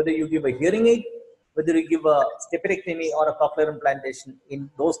making, whether you give a hearing aid, whether you give a staperectomy or a cochlear implantation in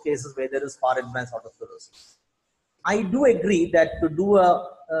those cases where there is far advanced otosclerosis. I do agree that to do a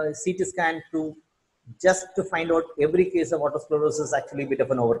CT scan just to find out every case of otosclerosis is actually a bit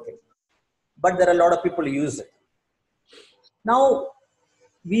of an overkill. But there are a lot of people who use it. Now,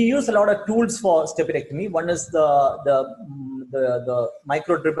 we use a lot of tools for staperectomy. One is the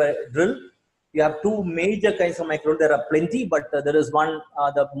micro drill. You have two major kinds of micro. There are plenty, but there is one,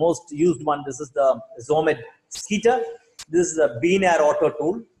 the most used one. This is the Zomed Skeeter. This is a Bean Air Auto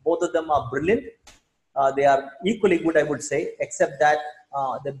tool. Both of them are brilliant. They are equally good, I would say, except that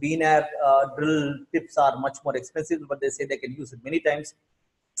the Bean Air drill tips are much more expensive, but they say they can use it many times.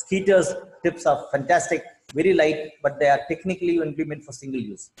 Skeeter's tips are fantastic, very light, but they are technically only meant for single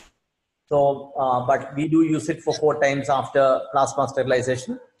use. So, but we do use it for 4 times after plasma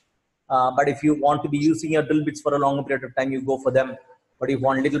sterilization. But if you want to be using your drill bits for a longer period of time, you go for them. But if you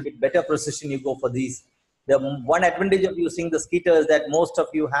want a little bit better precision, you go for these. The one advantage of using the Skeeter is that most of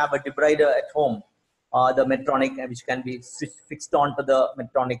you have a debrider at home, the Medtronic, which can be fixed onto the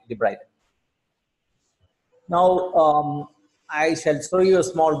Medtronic debrider. Now, I shall show you a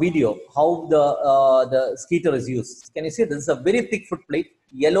small video how the Skeeter is used. Can you see this is a very thick foot plate,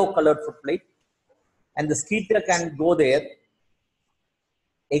 yellow colored foot plate, and the Skeeter can go there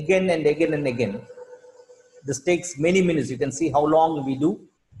again and again and again. This takes many minutes. You can see how long we do,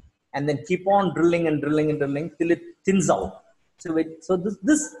 and then keep on drilling and drilling and drilling till it thins out. So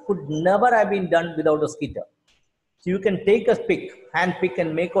this could never have been done without a Skeeter. So you can take a hand pick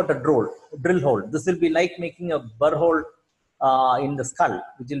and make out a drill hole. This will be like making a burr hole in the skull,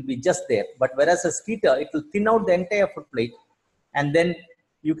 which will be just there. But whereas a Skeeter, it will thin out the entire foot plate, and then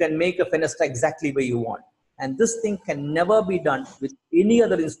you can make a fenestra exactly where you want. And this thing can never be done with any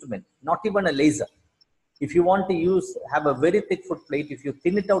other instrument, not even a laser. If you want to have a very thick foot plate, if you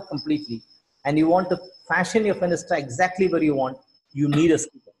thin it out completely, and you want to fashion your fenestra exactly where you want, you need a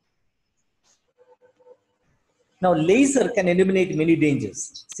Skeeter. Now, laser can eliminate many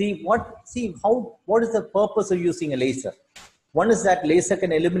dangers. What is the purpose of using a laser? One is that laser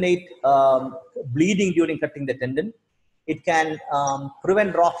can eliminate bleeding during cutting the tendon. It can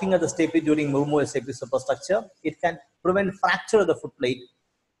prevent rocking of the stapes during movement of stapes superstructure. It can prevent fracture of the foot plate,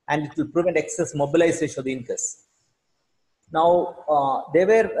 and it will prevent excess mobilization of the incus. Now,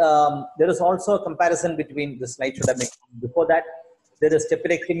 there is also a comparison between the slide should have been before that. There is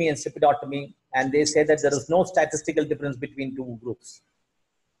staperectomy and stapedotomy, and they say that there is no statistical difference between two groups.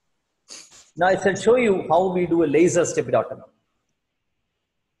 Now, I shall show you how we do a laser stapedotomy.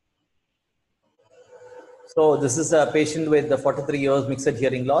 So, this is a patient with the 43 years mixed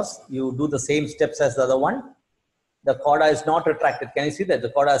hearing loss. You do the same steps as the other one. The chorda is not retracted. Can you see that? The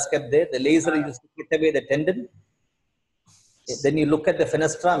chorda is kept there. The laser is used to get away the tendon. Then you look at the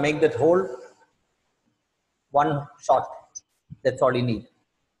fenestra, make that hole. One shot. That's all you need.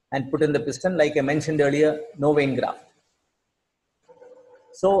 And put in the piston. Like I mentioned earlier, no vein graft.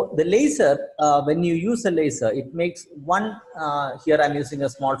 So the laser, when you use a laser, it makes one, here I'm using a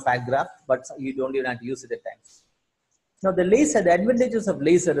small fat graft, but you don't even have to use it at times. Now the laser, the advantages of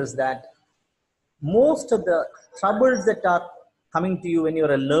laser is that most of the troubles that are coming to you when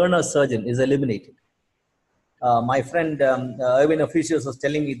you're a learner surgeon is eliminated. My friend Erwin Officials was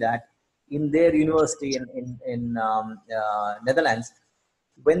telling me that in their university in Netherlands,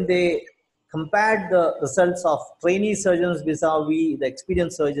 when they compared the results of trainee surgeons vis-a-vis the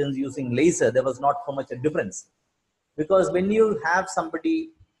experienced surgeons using laser, there was not so much a difference. Because when you have somebody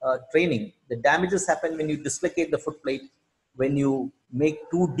training, the damages happen when you dislocate the foot plate, when you make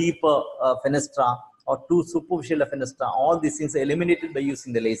too deep a fenestra or too superficial a fenestra. All these things are eliminated by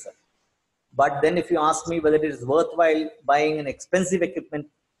using the laser. But then if you ask me whether it is worthwhile buying an expensive equipment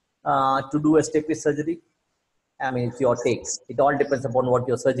to do a stapes surgery, I mean, it's your take. It all depends upon what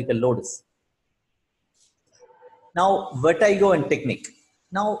your surgical load is. Now, vertigo and technique.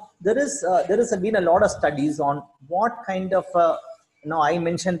 Now, there has been a lot of studies on what kind of, I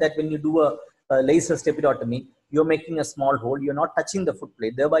mentioned that when you do a laser stapedotomy, you're making a small hole, you're not touching the foot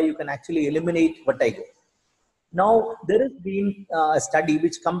plate, thereby you can actually eliminate vertigo. Now, there has been a study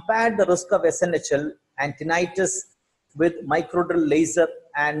which compared the risk of SNHL and tinnitus with microdrill laser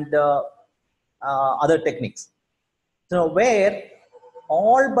and other techniques. So, where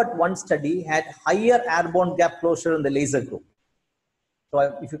all but one study had higher airborne gap closure in the laser group. So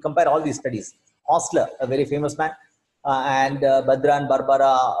if you compare all these studies, Osler, a very famous man, and Badra and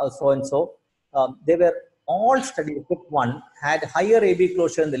Barbara, so and so, they were all studied. Group 1 had higher AB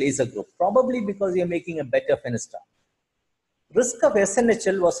closure in the laser group, probably because you're making a better fenestra. Risk of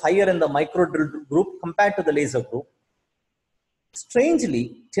SNHL was higher in the microdrill group compared to the laser group.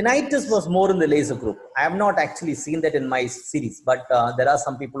 Strangely, tinnitus was more in the laser group. I have not actually seen that in my series, but there are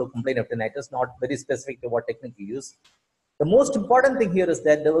some people who complain of tinnitus, not very specific to what technique you use. The most important thing here is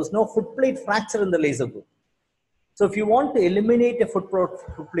that there was no foot plate fracture in the laser group. So if you want to eliminate a foot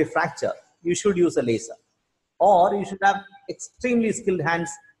plate fracture, you should use a laser. Or you should have extremely skilled hands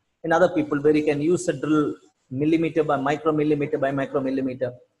in other people where you can use a drill millimeter by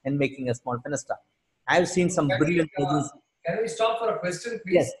micromillimeter and making a small fenestra. I've seen some brilliant surgeons. Can we stop for a question,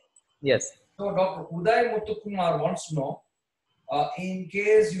 please? Yes. Yes. So Dr. Uday Muthukumar wants to know, in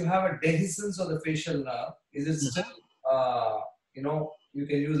case you have a dehiscence of the facial nerve, is it still, you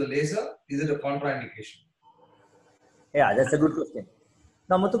can use a laser? Is it a contraindication? Yeah, that's a good question.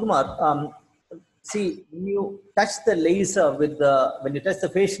 Now, Muthukumar, see, when you touch the laser when you touch the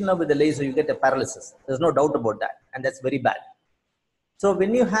facial nerve with the laser, you get a paralysis. There's no doubt about that, and that's very bad. So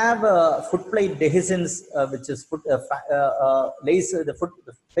when you have a foot plate dehiscence, which is laser, the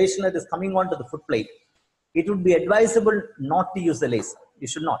facial nerve is coming onto the foot plate, it would be advisable not to use the laser. You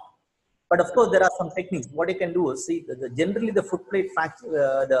should not. But of course, there are some techniques. What you can do is, see, generally the foot plate fracture,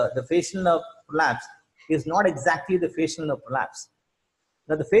 the facial nerve prolapse is not exactly the facial nerve prolapse.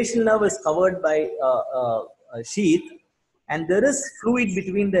 Now, the facial nerve is covered by a sheath, and there is fluid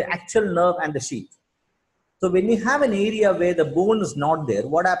between the actual nerve and the sheath. So when you have an area where the bone is not there,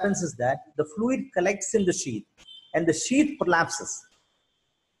 what happens is that the fluid collects in the sheath and the sheath prolapses.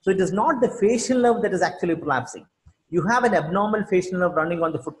 So it is not the facial nerve that is actually prolapsing. You have an abnormal facial nerve running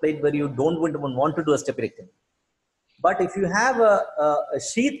on the foot plate where you don't even want to do a staphyrectomy. But if you have a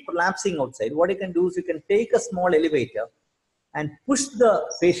sheath prolapsing outside, what you can do is you can take a small elevator and push the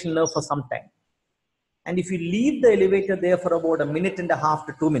facial nerve for some time. And if you leave the elevator there for about 1.5 minutes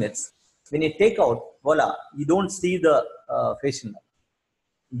to 2 minutes, when you take out, voila, you don't see the facial nerve.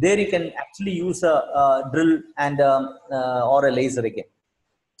 There you can actually use a drill and or a laser again.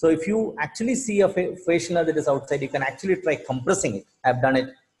 So if you actually see a facial nerve that is outside, you can actually try compressing it. I've done it,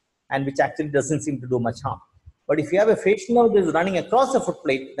 and which actually doesn't seem to do much harm. But if you have a facial nerve that is running across the foot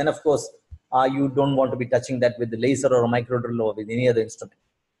plate, then of course, you don't want to be touching that with the laser or a micro drill or with any other instrument.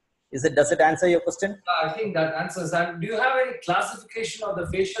 Does it answer your question? I think that answers that. Do you have any classification of the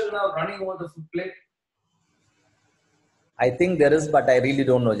facial nerve running over the foot plate? I think there is, but I really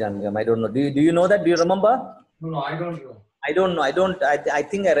don't know, Jangam. I don't know. Do you know that? Do you remember? No, I don't know. I don't know. I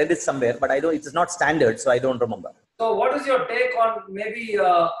think I read it somewhere, but I don't. It is not standard, so I don't remember. So, what is your take on maybe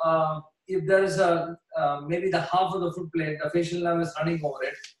if there is maybe the half of the foot plate, the facial nerve is running over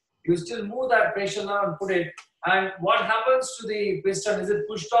it, you still move that facial nerve and put it, and what happens to the piston? Is it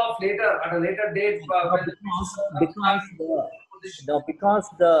pushed off later at a later date? Because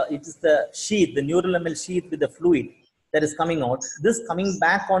it is the sheath, the neural enamel sheath with the fluid that is coming out. This coming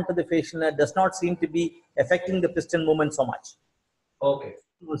back onto the facial nerve does not seem to be affecting the piston movement so much. Okay.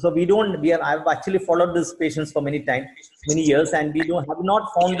 So I've actually followed these patients for many years, and we have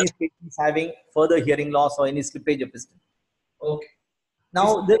not found these patients having further hearing loss or any slippage of piston. Okay.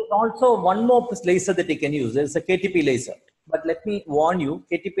 Now, there's also one more laser that you can use. There's a KTP laser. But let me warn you,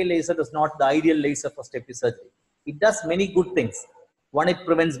 KTP laser is not the ideal laser for Stapes surgery. It does many good things. One, it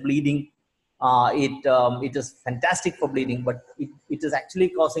prevents bleeding. It is fantastic for bleeding, but it is actually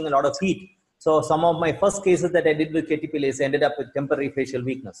causing a lot of heat. So some of my first cases that I did with KTP laser ended up with temporary facial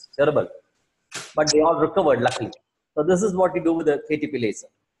weakness, cerebral. But they all recovered, luckily. So this is what you do with the KTP laser.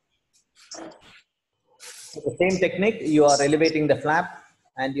 With the same technique, you are elevating the flap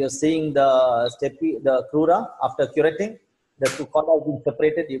and you're seeing the crura after curating. The two corners being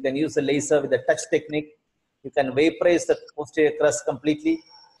separated. You can use the laser with the touch technique. You can vaporize the posterior crust completely.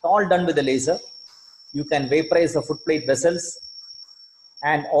 It's all done with the laser. You can vaporize the foot plate vessels.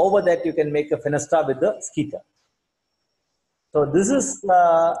 And over that, you can make a fenestra with the skeeter. So this is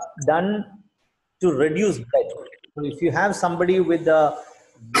done to reduce blood. So if you have somebody with a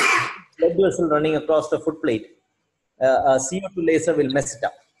blood vessel running across the foot plate, a CO2 laser will mess it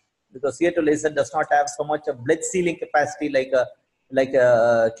up, because CO2 laser does not have so much of blood sealing capacity like a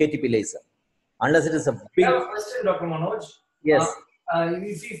KTP laser, unless it is a big. I have a question, Dr. Manoj. Yes.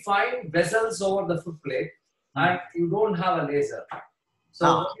 If you find vessels over the foot plate and you don't have a laser, so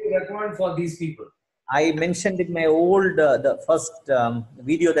what do you recommend for these people? I mentioned in my old the first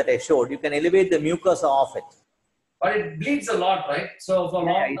video that I showed, you can elevate the mucosa off it. But it bleeds a lot, right? So for a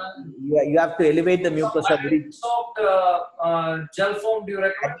long time. You have to elevate the mucosa very. Soaked gel foam, do you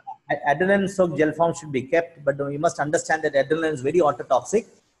recommend? Adrenaline soaked gel form should be kept, but you must understand that adrenaline is very autotoxic.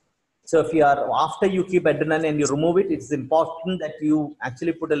 So if you are, after you keep adrenaline and you remove it, it's important that you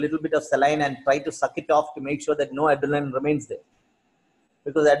actually put a little bit of saline and try to suck it off to make sure that no adrenaline remains there.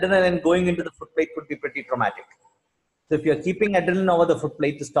 Because adrenaline going into the foot plate could be pretty traumatic. So if you're keeping adrenaline over the foot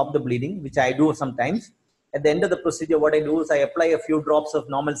plate to stop the bleeding, which I do sometimes, at the end of the procedure, what I do is I apply a few drops of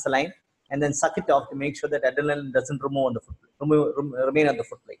normal saline and then suck it off to make sure that adrenaline doesn't remove on the foot plate, remain on the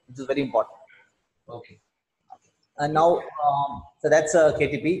foot plate, which is very important. Okay. And now, so that's a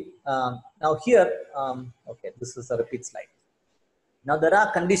KTP. Now here, okay, this is a repeat slide. Now there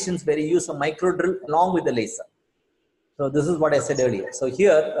are conditions where you use a micro drill along with the laser. So this is what I said earlier. So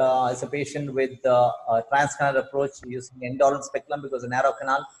here is a patient with a transcanal approach using endolent speculum because a narrow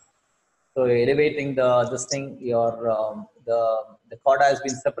canal. So elevating this thing, the chorda has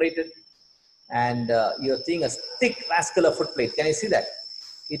been separated, and you're seeing a thick vascular foot plate. Can you see that?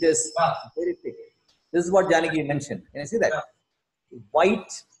 It is very thick. This is what Janaki mentioned. Can you see that?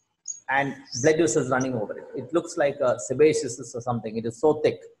 White and blood vessels running over it. It looks like a sebaceous or something. It is so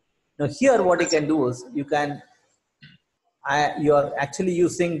thick. Now here, what you can do is you can. You are actually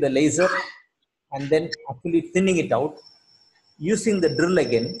using the laser and then actually thinning it out, using the drill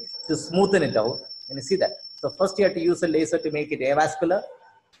again to smoothen it out. Can you see that? So first you have to use a laser to make it avascular,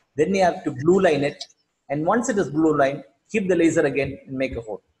 then you have to blue line it, and once it is blue line, keep the laser again and make a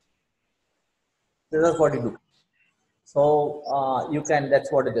hole. So that's what you do. So you can,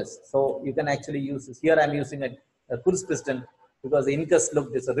 that's what it is. So you can actually use this. Here I'm using a Kurz piston because the incus,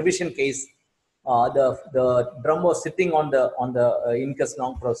 look, there's a revision case. The drum was sitting on the incus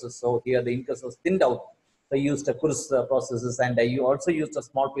long process. So here the incus was thinned out. So I used a Kurz processes, and I also used a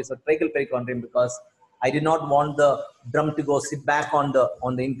small piece of tracheal perichondrium because I did not want the drum to go sit back on the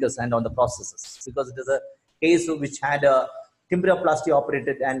incus and on the processes, because it is a case which had a timbrioplasty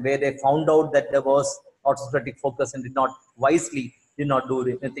operated and where they found out that there was orthostatic focus and did not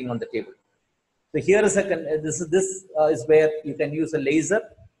do anything on the table. So here is this is where you can use a laser,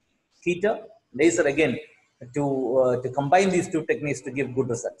 heater, laser again to combine these two techniques to give good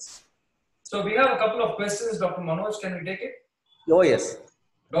results. So we have a couple of questions, Dr. Manoj. Can we take it? Oh yes.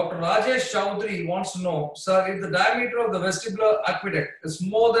 Dr. Rajesh Chowdhury wants to know, sir, if the diameter of the vestibular aqueduct is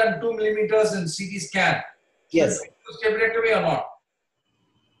more than 2 millimeters in CT scan, yes, should we do staphylectomy or not?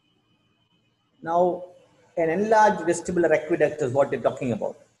 Now, an enlarged vestibular aqueduct is what you're talking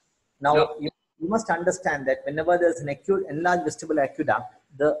about. Now, you must understand that whenever there's an enlarged vestibular aqueduct,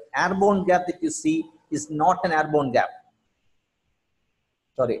 the airborne gap that you see is not an airborne gap.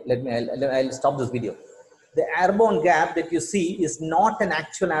 Sorry, I'll stop this video. The airborne gap that you see is not an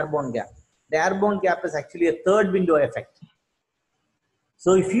actual airborne gap. The airborne gap is actually a third window effect.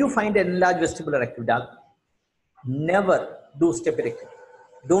 So if you find an enlarged vestibular aqueduct, never do staphylectomy.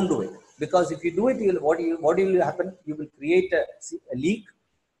 Don't do it. Because if you do it, what will happen? You will create a leak,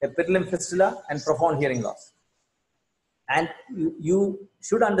 a perilum fistula, and profound hearing loss. And you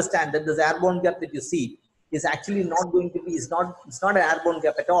should understand that this airborne gap that you see is actually not going to be, it's not an airborne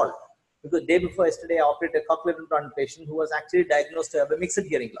gap at all. Because day before yesterday, I operated a cochlear implant patient who was actually diagnosed to have a mixed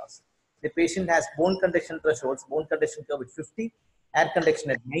hearing loss. The patient has bone conduction thresholds, bone conduction curve at 50, air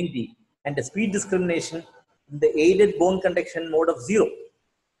conduction at 90, and the speed discrimination in the aided bone conduction mode of 0.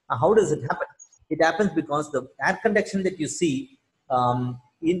 How does it happen? It happens because the air conduction that you see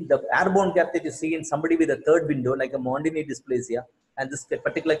in the airborne gap that you see in somebody with a third window, like a Mondini dysplasia, and this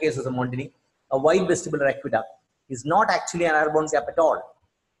particular case was a Mondini, a wide vestibular aqueduct, is not actually an airborne gap at all.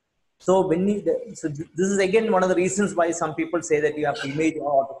 So this is again one of the reasons why some people say that you have to image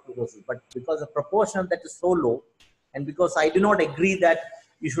all autosclerosis, but because the proportion of that is so low, and because I do not agree that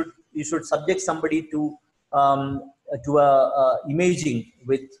you should subject somebody to imaging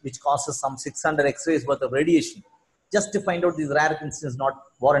which causes some 600 X-rays worth of radiation just to find out these rare incidents not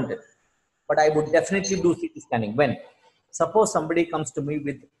warranted. But I would definitely do CT scanning when, suppose somebody comes to me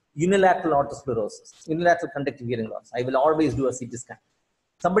with unilateral autosclerosis, unilateral conductive hearing loss, I will always do a CT scan.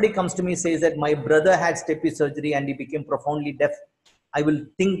 Somebody comes to me says that my brother had Stapes surgery and he became profoundly deaf, I will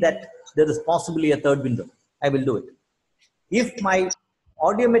think that there is possibly a third window. I will do it. If my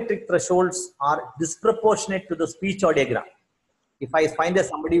audiometric thresholds are disproportionate to the speech audiogram, if I find that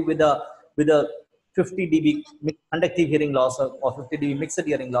somebody with a 50 dB conductive hearing loss or 50 dB mixed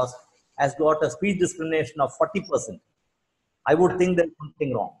hearing loss has got a speech discrimination of 40%, I would think there's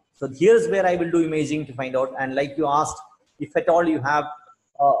something wrong. So here's where I will do imaging to find out. And like you asked, if at all you have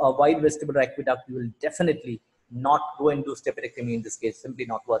a wide vestibular aqueduct, you will definitely not go and do staphylectomy in this case, simply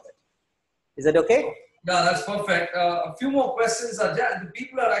not worth it. Is that okay? Yeah, that's perfect. A few more questions. The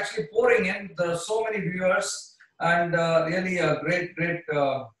people are actually pouring in. There are so many viewers, and really a great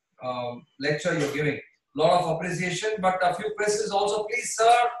lecture you're giving. A lot of appreciation, but a few questions also. Please,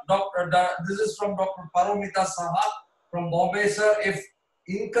 sir, this is from Dr. Paromita Saha from Bombay, sir. If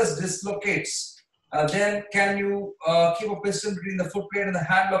incus dislocates, then can you keep a piston between the foot plate and the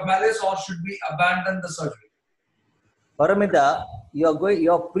handle of malleus, or should we abandon the surgery? Paramita,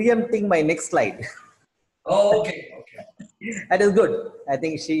 you're preempting my next slide. Oh, okay, okay. That is good. I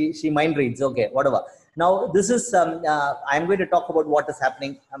think she mind reads. Okay, whatever. Now this is I'm going to talk about what is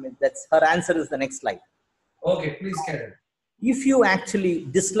happening. I mean, that's her answer is the next slide. Okay, please carry on. If you actually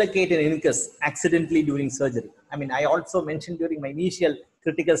dislocate an incus accidentally during surgery, I mean, I also mentioned during my initial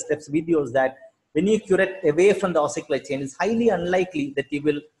critical steps videos that when you curate away from the ossicular chain, it's highly unlikely that you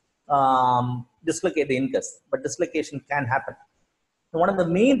will dislocate the incus, but dislocation can happen. One of the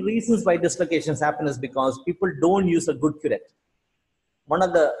main reasons why dislocations happen is because people don't use a good curette. One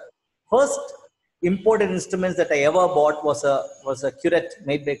of the first imported instruments that I ever bought was a curette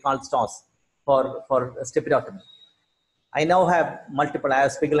made by Carl Stoss for stepidotomy. I now have multiple. I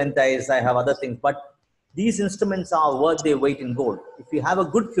have spigelenthitis, I have other things, but these instruments are worth their weight in gold. If you have a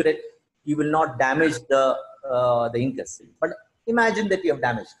good curette, you will not damage the incus. But imagine that you have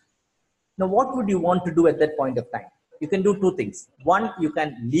damaged. Now, what would you want to do at that point of time? You can do two things. One, you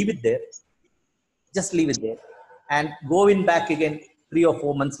can leave it there, just leave it there, and go in back again 3 or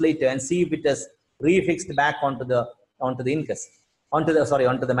 4 months later and see if it has refixed back onto the incus, onto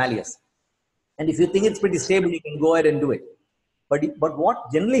the malleus. And if you think it's pretty stable, you can go ahead and do it. But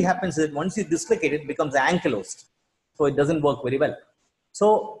what generally happens is once you dislocate it, becomes ankylosed, so it doesn't work very well.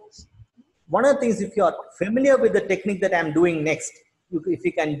 So one of the things, if you are familiar with the technique that I'm doing next, if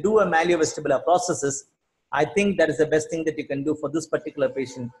you can do a maliovestibular prosthesis, I think that is the best thing that you can do for this particular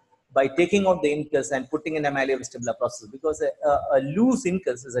patient by taking out the incus and putting in a maliovestibular prosthesis, because a loose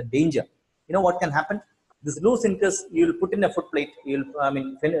incus is a danger. You know what can happen? This loose incus, you'll put in a foot plate,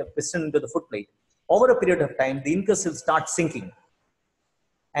 piston into the foot plate. Over a period of time, the incus will start sinking.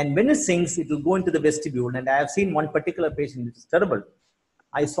 And when it sinks, it will go into the vestibule. And I have seen one particular patient, which is terrible.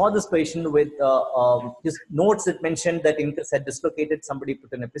 I saw this patient with his notes that mentioned that incus had dislocated, somebody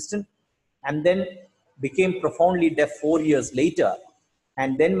put in a piston, and then became profoundly deaf 4 years later.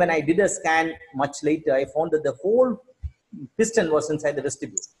 And then when I did a scan much later, I found that the whole piston was inside the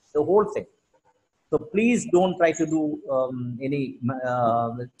vestibule, the whole thing. So please don't try to do any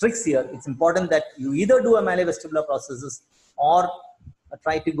tricks here. It's important that you either do a maliovestibular prosthesis or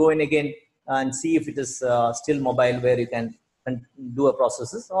try to go in again and see if it is still mobile, where you can do a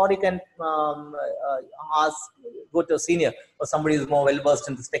prosthesis, or you can go to a senior or somebody who is more well versed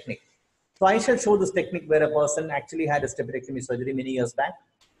in this technique. So I shall show this technique where a person actually had a stapedectomy surgery many years back,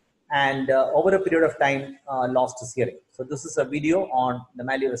 and over a period of time lost his hearing. So this is a video on the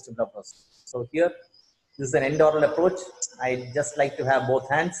maliovestibular process. So here, this is an endoral approach. I just like to have both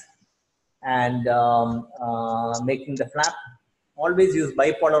hands and making the flap. Always use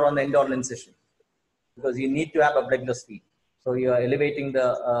bipolar on the endoral incision, because you need to have a bloodless feed. So you are elevating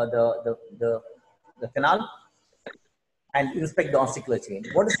the canal and inspect the ossicular chain.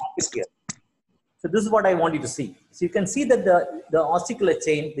 What is happening here? So this is what I want you to see. So you can see that the ossicular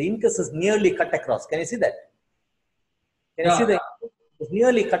chain, the incus is nearly cut across. Can you see that? Can you see it's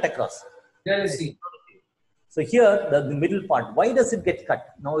nearly cut across? Yeah, I see. So here, the middle part, why does it get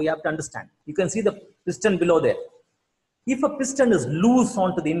cut? Now you have to understand. You can see the piston below there. If a piston is loose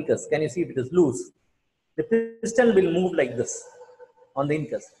onto the incus, can you see if it is loose? The piston will move like this on the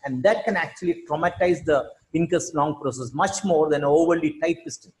incus, and that can actually traumatize the incus long process much more than an overly tight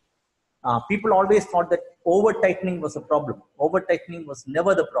piston. People always thought that over tightening was a problem. Over tightening was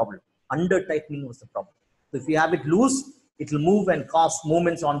never the problem. Under tightening was the problem. So if you have it loose, it will move and cause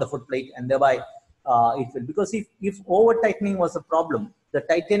movements on the foot plate, and thereby it will. Because if over tightening was a problem, the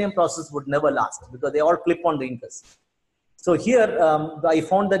titanium process would never last, because they all clip on the incus. So here, I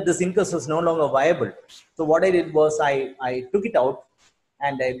found that this incus was no longer viable. So what I did was I took it out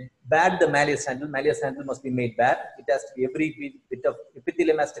and I bared the malleus handle. Malleus handle must be made bare. It has to be, every bit of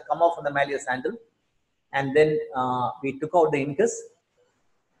epithelium has to come off on the malleus handle. And then we took out the incus,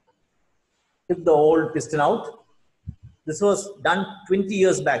 took the old piston out. This was done 20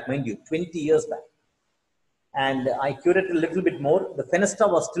 years back, mind you, 20 years back. And I curated a little bit more. The fenestra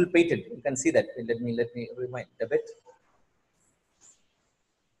was still patent. You can see that. Let me rewind a bit.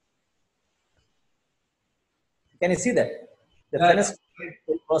 Can you see that? The fenestra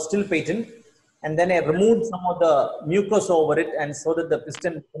was still patent, and then I removed some of the mucus over it, and so that the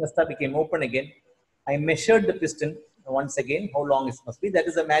piston fenestra became open again. I measured the piston once again, how long it must be. That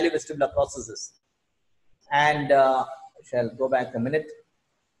is a maliovestibular prosthesis. And shall go back a minute.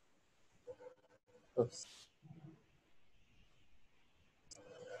 Oops.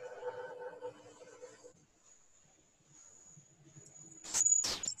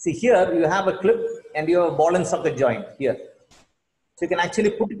 See here, you have a clip and you have a ball and socket joint here. So you can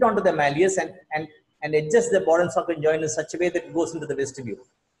actually put it onto the malleus and adjust the ball and socket joint in such a way that it goes into the vestibule.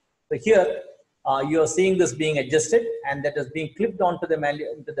 So here, you are seeing this being adjusted, and that is being clipped onto the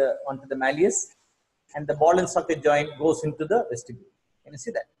malleus, and the ball and socket joint goes into the vestibule. Can you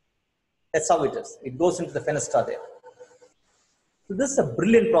see that? That's how it is. It goes into the fenestra there. So this is a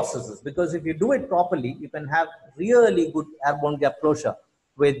brilliant process, because if you do it properly, you can have really good airborne gap closure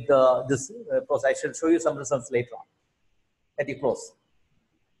with this process. I shall show you some results later on. Let you close.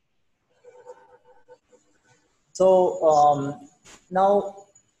 So now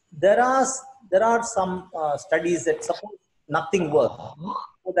there are some studies that suppose nothing works,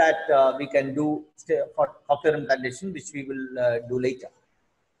 so that we can do for cochlear implantation, which we will do later.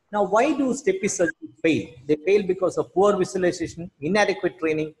 Now, why do Stapes surgeries fail? They fail because of poor visualization, inadequate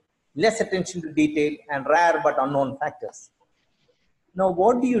training, less attention to detail, and rare but unknown factors. Now,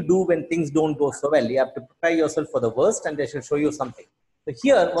 what do you do when things don't go so well? You have to prepare yourself for the worst, and I shall show you something. So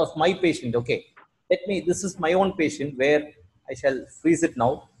here was my patient. Okay, this is my own patient, where I shall freeze it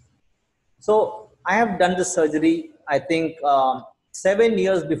now. So I have done this surgery, I think 7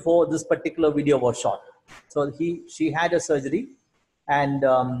 years before this particular video was shot. So she had a surgery, and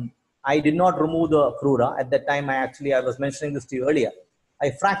I did not remove the crura. At that time, I was mentioning this to you earlier.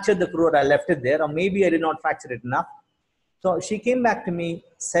 I fractured the crura, I left it there, or maybe I did not fracture it enough. So she came back to me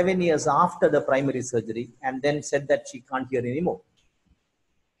 7 years after the primary surgery, and then said that she can't hear anymore.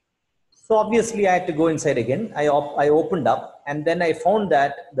 So obviously I had to go inside again. I opened up, and then I found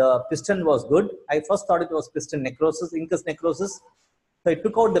that the piston was good. I first thought it was piston necrosis, incus necrosis. So I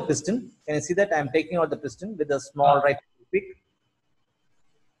took out the piston. Can you see that? I'm taking out the piston with a small right pick.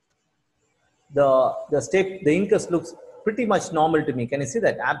 The incus looks pretty much normal to me. Can you see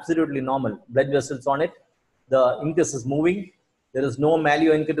that? Absolutely normal. Blood vessels on it. The incus is moving. There is no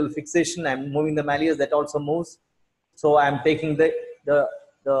malleoinguinal fixation. I'm moving the malleus, that also moves. So I'm taking the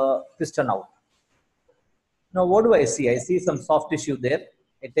piston out. Now what do I see? I see some soft tissue there.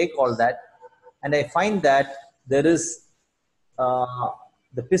 I take all that, and I find that there is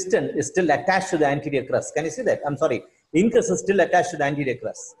the piston is still attached to the anterior crus. Can you see that? I'm sorry, the incus is still attached to the anterior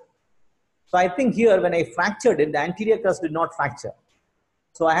crus. So I think here, when I fractured it, the anterior crus did not fracture.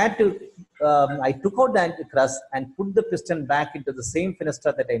 So I had to, I took out the anterior crus and put the piston back into the same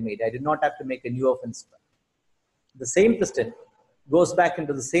fenestra that I made. I did not have to make a newer fenestra. The same piston goes back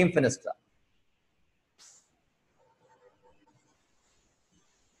into the same fenestra.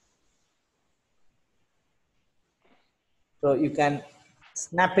 So you can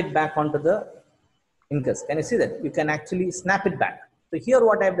snap it back onto the incus. Can you see that? You can actually snap it back. So here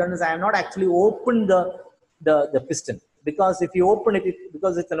what I have done is I have not actually opened the piston, because if you open it,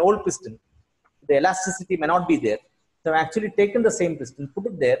 because it's an old piston, the elasticity may not be there. So I've actually taken the same piston, put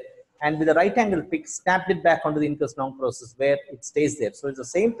it there, and with a right angle pick, snapped it back onto the incus non process, where it stays there. So it's the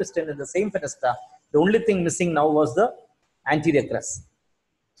same piston in the same fenestra. The only thing missing now was the anterior crus.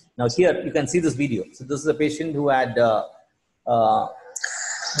 Now here you can see this video. So this is a patient who had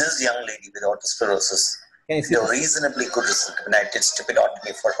this is a young lady with autosclerosis. Can you see a reasonably good result when I did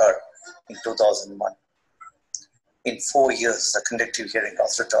stupidotomy for her in 2001. In 4 years, the conductive hearing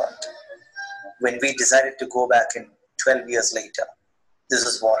loss returned. When we decided to go back in 12 years later, this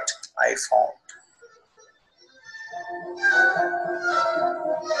is what I found.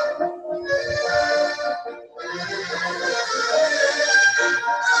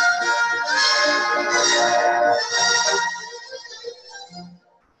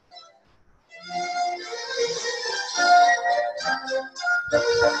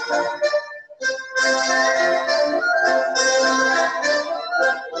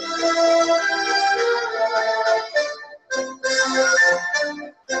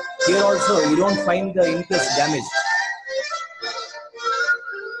 Here also, you don't find the incus damage.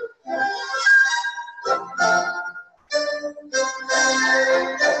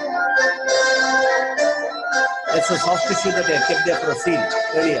 That's a soft tissue that I kept there for a seal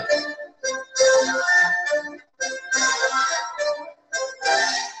earlier.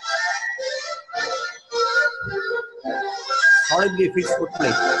 Solidly fixed foot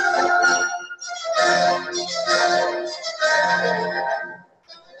plate.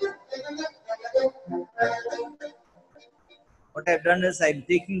 What I've done is I'm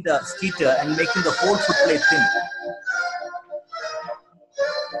taking the skeeter and making the whole foot plate thin.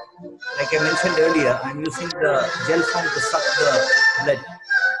 Like I mentioned earlier, I'm using the gel form to suck the blood.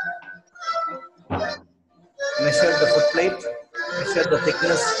 measured the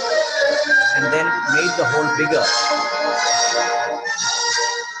thickness and then made the hole bigger.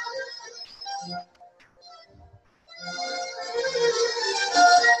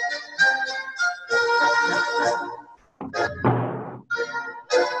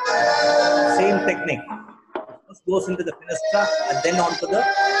 Same technique. First goes into the fenestra and then onto the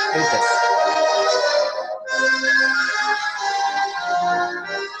incus.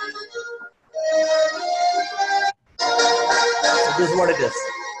 So this is what it is.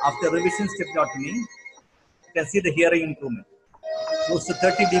 After revision stepedotomy, you can see the hearing improvement. Close to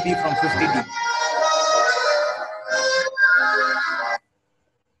 30 dB from 50 dB.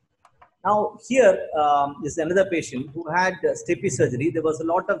 Now here is another patient who had Stapes surgery. There was a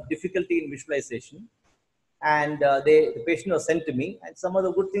lot of difficulty in visualization, and the patient was sent to me. And some of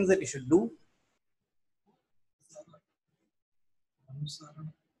the good things that you should do.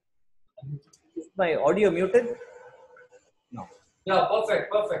 Is my audio muted? No. Yeah,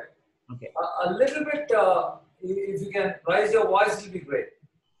 perfect, perfect. Okay. A little bit, if you can raise your voice, it will be great.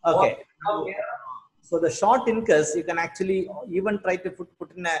 Okay. Okay. So the short incus, you can actually even try to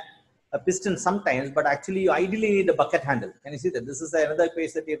put in a piston sometimes, but actually you ideally need a bucket handle. Can you see that? This is another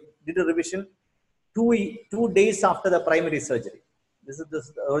case that you did a revision 2 days after the primary surgery. The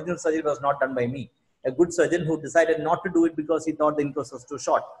original surgery was not done by me. A good surgeon who decided not to do it because he thought the incus was too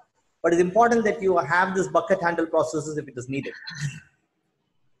short. But it's important that you have this bucket handle processes if it is needed.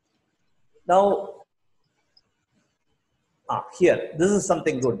 Now, here, this is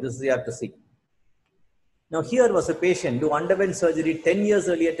something good. This is you have to see. Now, here was a patient who underwent surgery 10 years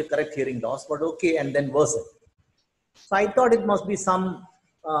earlier to correct hearing loss, but okay, and then worsened. So I thought it must be some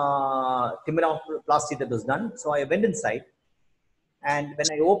tympanoplasty that was done. So I went inside, and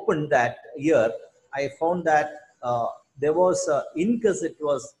when I opened that ear, I found that there was incus. It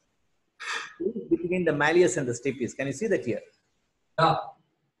was between the malleus and the stapes. Can you see that here? Yeah.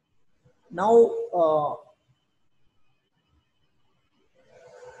 Now,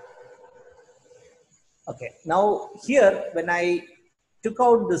 okay. Now here, when I took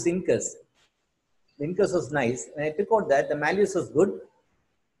out this incus, the incus was nice. When I took out that, the malleus was good,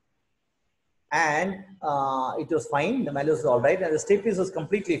 and it was fine. The malleus was all right, and the stapes was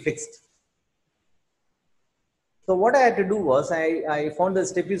completely fixed. So what I had to do was, I found the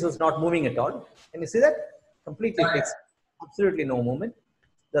stapes was not moving at all. Can you see that? Completely fixed. Absolutely no movement.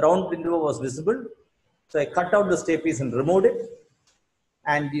 The round window was visible. So I cut out the stapes and removed it.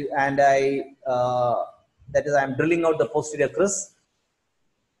 And that is, I'm drilling out the posterior crus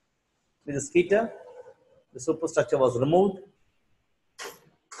with the skeeter. The superstructure was removed.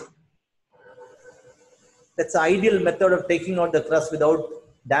 That's the ideal method of taking out the crus without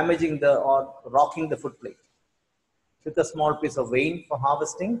damaging or rocking the foot plate. Took a small piece of vein for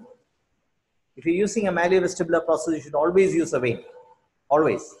harvesting. If you're using a malleovestibular process, you should always use a vein.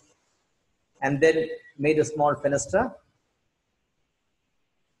 Always. And then made a small fenestra.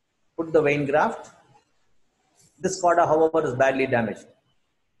 Put the vein graft. This chorda, however, is badly damaged.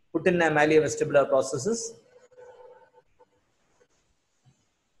 Put in a malleovestibular processes.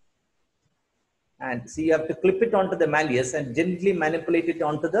 And see, you have to clip it onto the malleus and gently manipulate it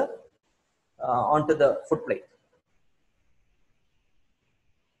onto the foot plate.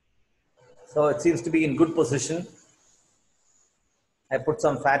 So it seems to be in good position. I put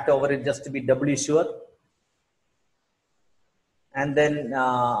some fat over it just to be doubly sure. And then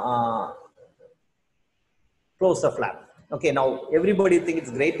close the flap. Okay, now everybody thinks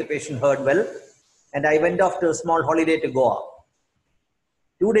it's great. The patient heard well. And I went off to a small holiday to Goa.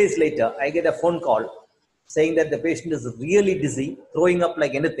 2 days later, I get a phone call saying that the patient is really dizzy, throwing up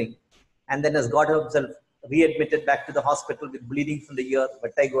like anything, and then has got himself readmitted back to the hospital with bleeding from the ear,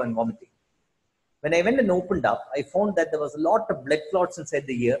 vertigo, and vomiting. When I went and opened up, I found that there was a lot of blood clots inside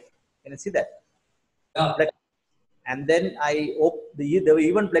the ear. Can you see that? Yeah. And then there were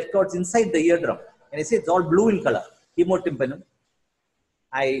even blood clots inside the eardrum. Can you see it's all blue in color? Hemotympanum.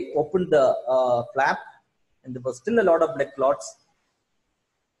 I opened the flap, and there was still a lot of blood clots.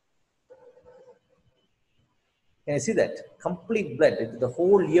 Can you see that? Complete blood. The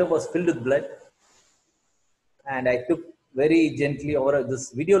whole ear was filled with blood. And I took very gently over.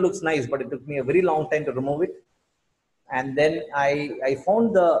 This video looks nice, but it took me a very long time to remove it. And then I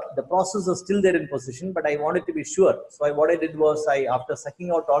found the process was still there in position, but I wanted to be sure. So what I did was, after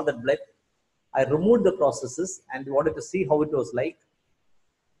sucking out all that blood, I removed the processes and wanted to see how it was like.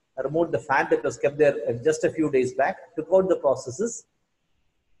 I removed the fat that was kept there just a few days back, took out the processes,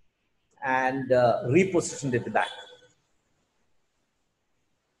 and repositioned it back.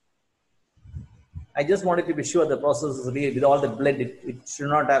 I just wanted to be sure the process is really, with all the blood, it should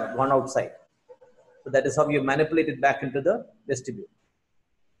not have gone outside. So that is how you manipulate it back into the vestibule.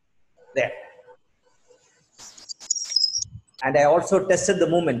 There. And I also tested the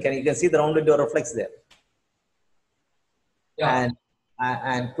movement. You can see the rounded door reflex there. Yeah.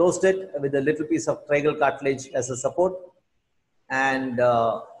 And closed it with a little piece of tragal cartilage as a support. And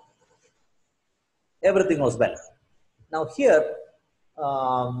everything was well. Now here,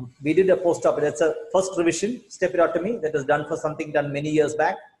 we did a post-op. That's a first revision stapedotomy that was done for something done many years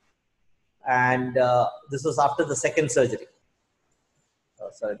back. And this was after the second surgery.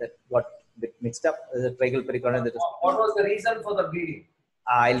 Sorry, that got a bit mixed up. The tragal pericardium. What was the reason for the bleeding?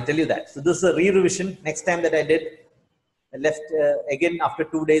 I'll tell you that. So this is a re-revision. Next time that I did, I left again after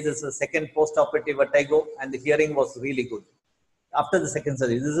 2 days. It's a second post-operative vertigo, and the hearing was really good after the second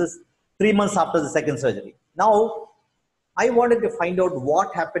surgery. This is 3 months after the second surgery. Now, I wanted to find out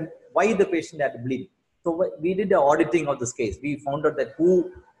what happened, why the patient had bleeding. So we did the auditing of this case. We found out that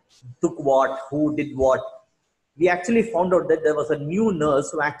who took what, who did what. We actually found out that there was a new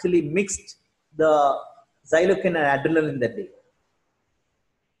nurse who actually mixed the xylocaine and adrenaline that day.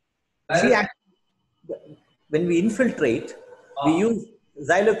 She actually, when we infiltrate, we use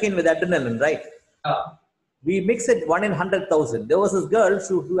xylocaine with adrenaline, right? We mix it 1 in 100,000. There was this girl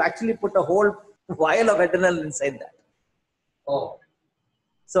who actually put a whole vial of adrenaline inside that. Oh.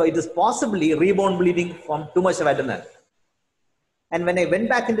 So it is possibly rebound bleeding from too much of adrenaline. And when I went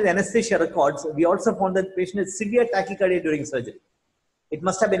back into the anesthesia records, we also found that the patient had severe tachycardia during surgery. It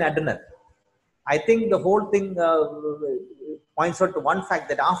must have been adrenaline. I think the whole thing points out to one fact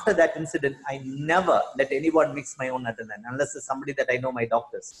that after that incident, I never let anyone mix my own adrenaline unless it's somebody that I know, my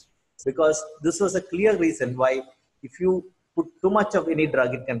doctors. Because this was a clear reason why if you put too much of any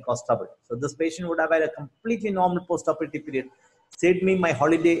drug, it can cause trouble. So this patient would have had a completely normal post-operative period, saved me my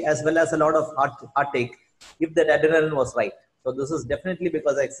holiday as well as a lot of heartache if that adrenaline was right. So this is definitely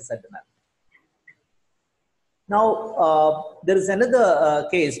because of excess adrenaline. Now, there is another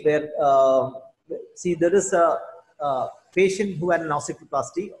case where, see, there is a patient who had an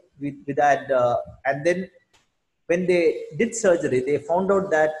osteoplasty with that, and then when they did surgery, they found out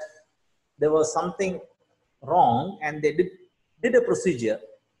that there was something wrong, and they did a procedure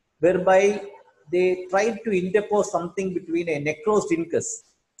whereby they tried to interpose something between a necrosed incus.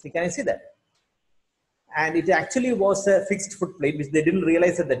 See, can you see that? And it actually was a fixed foot plate, which they didn't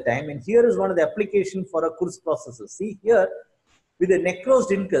realize at the time. And here is one of the application for a Kurz processor. See here, with a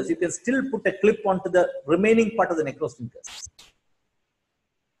necrosed incus, you can still put a clip onto the remaining part of the necrosed incus.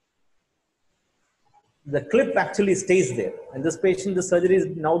 The clip actually stays there. And this patient, the surgery is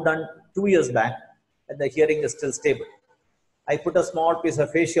now done 2 years back, and the hearing is still stable. I put a small piece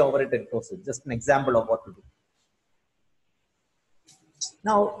of fascia over it and close it. Just an example of what to do.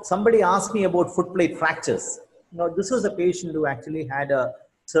 Now, somebody asked me about foot plate fractures. Now, this was a patient who actually had a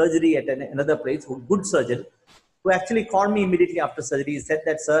surgery at another place, a good surgeon, who actually called me immediately after surgery. He said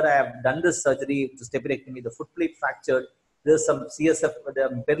that, sir, I have done this surgery to staphyrectomy, the foot plate fractured, there's some CSF,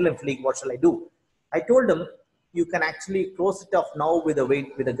 the pedal leak, what shall I do? I told him, you can actually close it off now with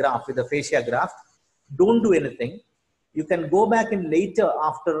a graft, with a fascia graft. Don't do anything. You can go back in later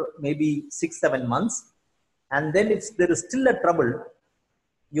after maybe 6-7 months. And then if there is still a trouble,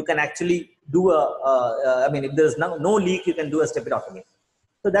 you can actually do I mean, if there's no leak, you can do a stapedotomy.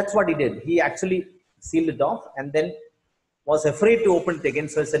 So that's what he did. He actually sealed it off and then was afraid to open it again.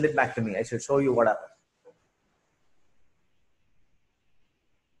 So he sent it back to me. I should show you what happened.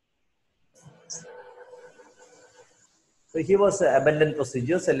 So here was an abandoned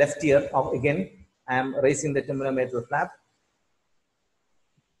procedure. So left ear, again, I am raising the temporometrial flap.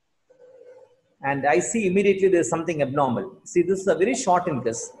 And I see immediately there's something abnormal. See, this is a very short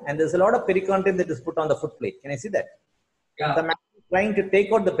incus, and there's a lot of perichondrium that is put on the foot plate. Can I see that? Yeah. So I'm trying to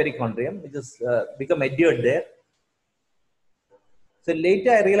take out the perichondrium, which has become adhered there. So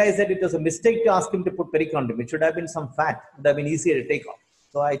later I realized that it was a mistake to ask him to put perichondrium. It should have been some fat. It would have been easier to take off.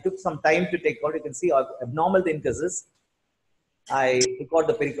 So I took some time to take out. You can see how abnormal the incus is. I took out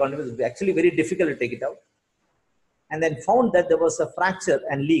the perichondrium. It was actually very difficult to take it out. And then found that there was a fracture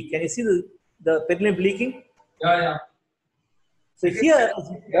and leak. Can you see the perineum leaking? Yeah. So here is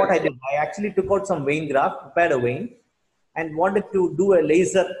what I did. I actually took out some vein graft, prepared a vein, and wanted to do a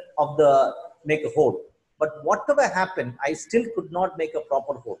laser of make a hole. But whatever happened, I still could not make a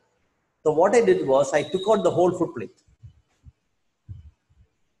proper hole. So what I did was I took out the whole foot plate.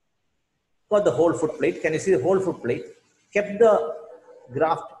 Got the whole foot plate. Can you see the whole foot plate? Kept the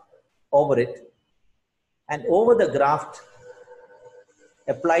graft over it, and over the graft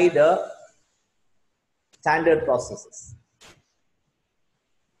applied a standard processes.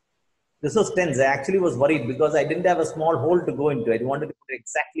 This was tense. I actually was worried because I didn't have a small hole to go into. I wanted to put it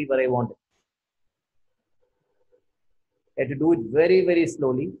exactly where I wanted. I had to do it very, very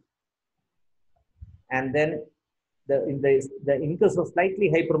slowly. And then the incus was slightly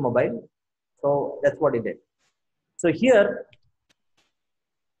hypermobile. So that's what it did. So here,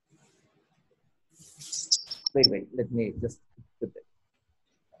 wait, let me just flip it.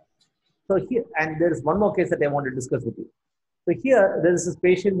 So here, and there is one more case that I want to discuss with you. So here, there is this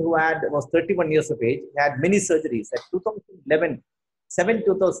patient who was 31 years of age, had many surgeries. At 2011,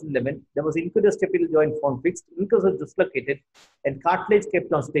 there was incudus stapedial joint found fixed, incus was dislocated, and cartilage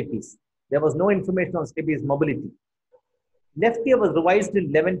kept on stapes. There was no information on stapes mobility. Left ear was revised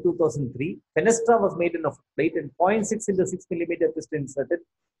in 11/2003. Fenestra was made in a plate and 0.6 into 6 millimeter piston inserted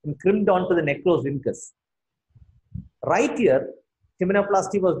and crimped onto the necrosed incus. Right ear,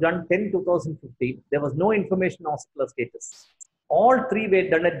 Timinoplasty was done 10/2015. There was no information on ocular status. All three were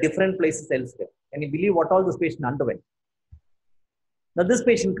done at different places elsewhere. Can you believe what all this patient underwent? Now this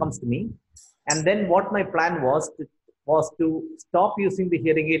patient comes to me, and then what my plan was to stop using the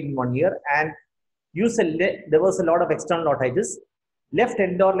hearing aid in 1 year and use there was a lot of external otitis, left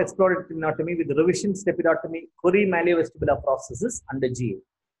endoral exploratory tenotomy with revision stepidotomy, choremalleovestibular processes under GA.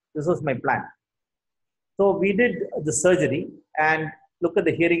 This was my plan. So we did the surgery and look at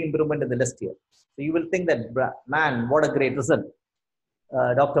the hearing improvement in the left ear. So you will think that, man, what a great result.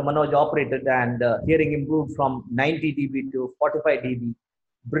 Dr. Manoj operated and hearing improved from 90 dB to 45 dB.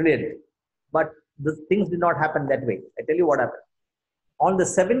 Brilliant. But the things did not happen that way. I tell you what happened. On the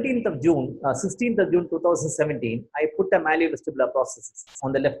 16th of June 2017, I put a malleovestibular processes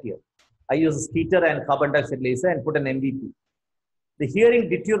on the left ear. I used a skeeter and carbon dioxide laser and put an MVP. The hearing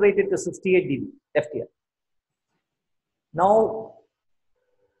deteriorated to 68 dB, left ear. Now,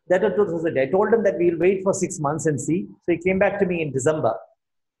 that was it. I told him that we'll wait for 6 months and see. So he came back to me in December.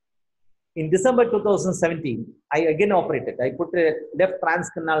 In December 2017, I again operated. I put a left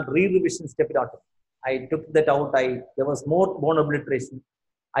transcanal re-revision stepidotomy. I took that out. There was more bone obliteration.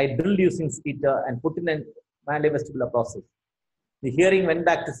 I drilled using skeeter and put in a malleovestibular process. The hearing went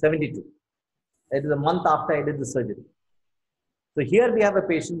back to 72. It is a month after I did the surgery. So here we have a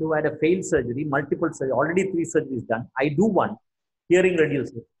patient who had a failed surgery, multiple surgery, already 3 surgeries done. I do one, hearing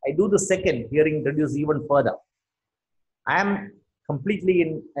reduces. I do the second, hearing reduces even further. I am completely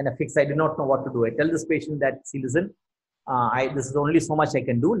in a fix. I do not know what to do. I tell this patient that, see, listen, this is only so much I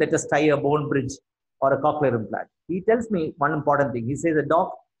can do. Let us tie a bone bridge or a cochlear implant. He tells me one important thing. He says,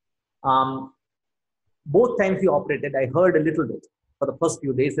 doc, both times you operated, I heard a little bit for the first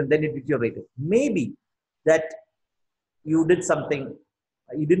few days and then it deteriorated. Maybe that you did something,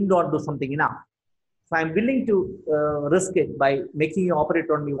 you did not do something enough. So I'm willing to risk it by making you operate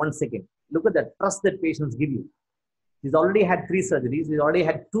on me 1 second. Look at the trust that patients give you. He's already had 3 surgeries. He's already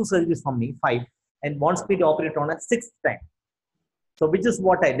had 2 surgeries from me, 5, and wants me to operate on a 6th time. So which is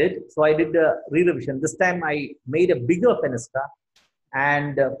what I did. So I did the re-revision. This time I made a bigger fenestra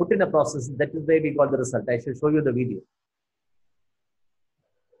and put in a process. That is where we got the result. I shall show you the video.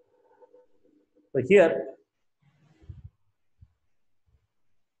 So here,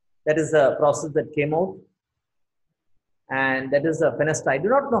 that is a process that came out. And that is a fenestra. I do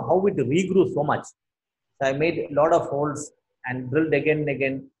not know how it regrew so much. So I made a lot of holes and drilled again and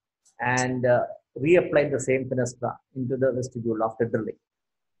again and reapplied the same fenestra into the vestibule after drilling.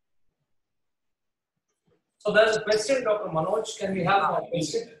 So there's a question, Dr. Manoj. Can we have a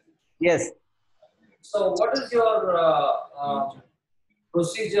question? Yes. So what is your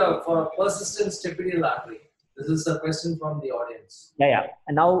procedure for persistent stapedial artery? This is a question from the audience. Yeah.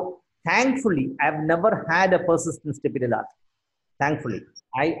 And now, thankfully, I've never had a persistent stapedial artery. Thankfully.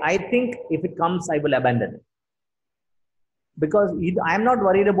 I think if it comes, I will abandon it. Because I'm not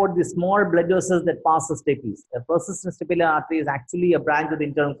worried about the small blood vessels that pass the stapes. A persistent stapedial artery is actually a branch of the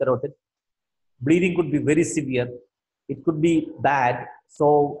internal carotid. Bleeding could be very severe. It could be bad.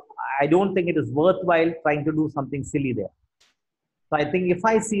 So I don't think it is worthwhile trying to do something silly there. So I think if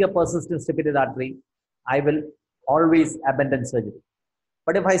I see a persistent stapedial artery, I will always abandon surgery.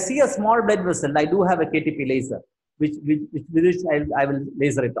 But if I see a small blood vessel, I do have a KTP laser, with which I will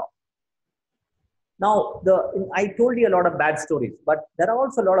laser it off. Now, I told you a lot of bad stories, but there are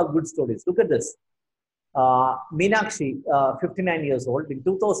also a lot of good stories. Look at this. Meenakshi, 59 years old, in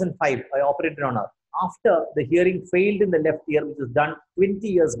 2005, I operated on her. After the hearing failed in the left ear, which was done 20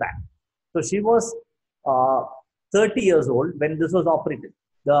 years back. So she was 30 years old when this was operated.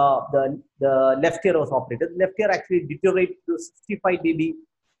 The left ear was operated. The left ear actually deteriorated to 65 dB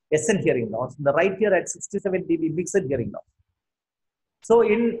SN hearing loss. The right ear at 67 dB mixed hearing loss. So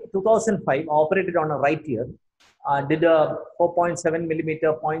in 2005, I operated on a right ear, did a 4.7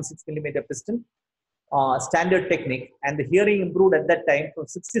 millimeter, 0.6 millimeter piston, standard technique, and the hearing improved at that time from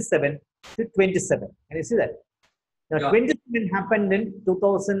 67 to 27. Can you see that? Now, Yeah. 27 happened in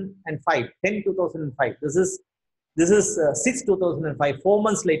 2005, 10 2005. This is 6 2005. 4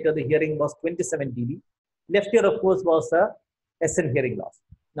 months later, the hearing was 27 dB. Left ear, of course, was a SN hearing loss.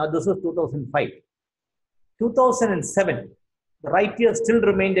 Now, this was 2005. 2007, the right ear still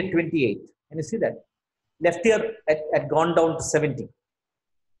remained at 28. Can you see that? Left ear had gone down to 70.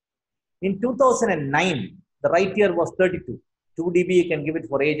 In 2009, the right ear was 32. 2 dB, you can give it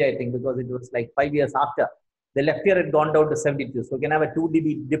for age, I think, because it was like 5 years after. The left ear had gone down to 72. So you can have a 2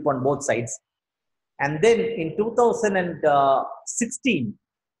 dB dip on both sides. And then in 2016,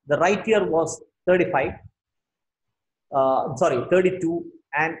 the right ear was 35. 32.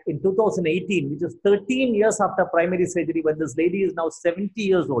 And in 2018, which is 13 years after primary surgery, when this lady is now 70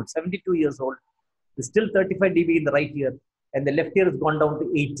 years old, 72 years old, is still 35 dB in the right ear, and the left ear has gone down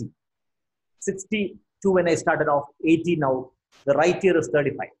to 80. 62 when I started off, 80 now. The right ear is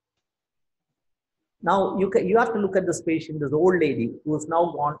 35. Now, you have to look at this patient, this old lady who has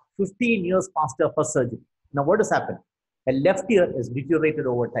now gone 15 years past her first surgery. Now, what has happened? Her left ear has deteriorated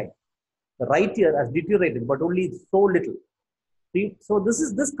over time. The right ear has deteriorated, but only so little. See? So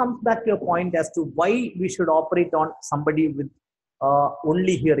this comes back to a point as to why we should operate on somebody with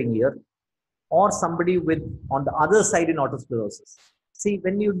only hearing ear, or somebody with on the other side in otosclerosis. See,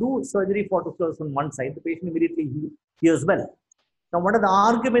 when you do surgery for otosclerosis on one side, the patient immediately hears well. Now, one of the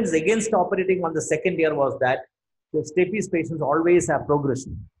arguments against operating on the second ear was that the Stapes patients always have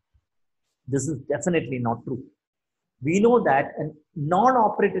progression. This is definitely not true. We know that a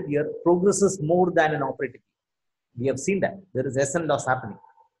non-operated ear progresses more than an operated ear. We have seen that. There is SN loss happening.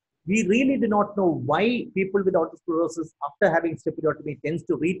 We really do not know why people with otosclerosis, after having stepidotomy, tends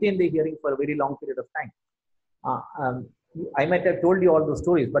to retain their hearing for a very long period of time. I might have told you all those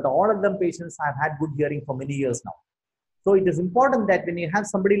stories, but all of them patients have had good hearing for many years now. So it is important that when you have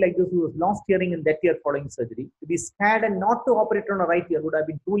somebody like this who has lost hearing in that ear following surgery, to be scared and not to operate on a right ear would have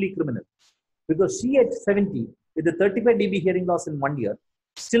been truly criminal. Because she at 70, with a 35 dB hearing loss in 1 year,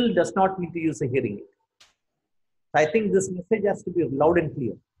 still does not need to use a hearing aid. I think this message has to be loud and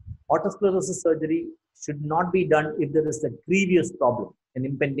clear. Otosclerosis surgery should not be done if there is a grievous problem, an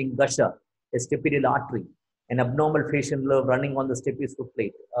impending gusher, a stapedial artery, an abnormal facial nerve running on the stapes foot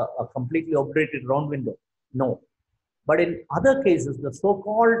plate, a completely obliterated round window. No. But in other cases, the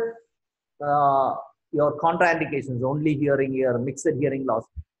so-called your contraindications, only hearing ear, mixed hearing loss,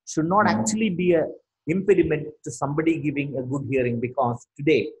 should not actually be an impediment to somebody giving a good hearing, because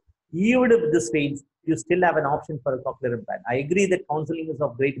today, even if this fails, you still have an option for a cochlear implant. I agree that counseling is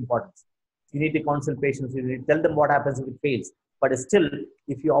of great importance. You need to counsel patients, you need to tell them what happens if it fails. But still,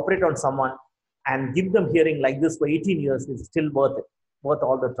 if you operate on someone and give them hearing like this for 18 years, it's still worth it, worth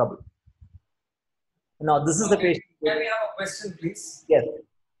all the trouble. Now, this is the patient. Can we have a question, please? Yes.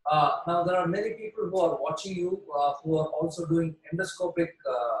 Now, there are many people who are watching you who are also doing endoscopic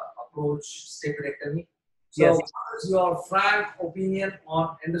approach stapedectomy. So, Yes. what is your frank opinion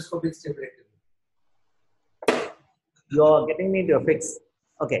on endoscopic stapedectomy? You're getting me into a fix.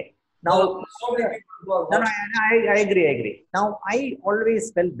 Okay. Now, so many people who are no, watching. I agree. Now, I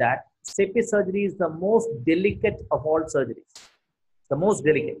always felt that stapes surgery is the most delicate of all surgeries. The most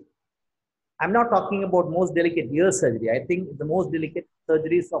delicate. I'm not talking about most delicate ear surgery. I think the most delicate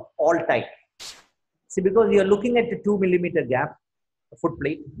surgeries of all time. See, because you're looking at a 2 millimeter gap, a foot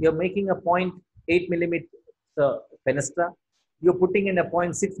plate, you're making a 0.8 millimeter fenestra, you're putting in a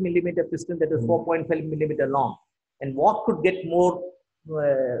 0.6 millimeter piston that is 4.5 millimeter long. And what could get more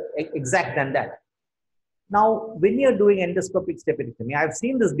exact than that? Now, when you're doing endoscopic stapedectomy, I've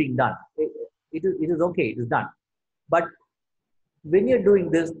seen this being done. It is okay, it is done. But when you're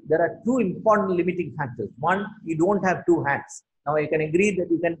doing this, there are two important limiting factors. One, you don't have two hands. Now, you can agree that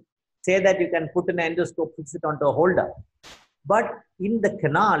you can say that you can put an endoscope, fix it onto a holder. But in the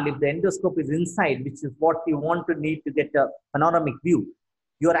canal, if the endoscope is inside, which is what you want to need to get a panoramic view,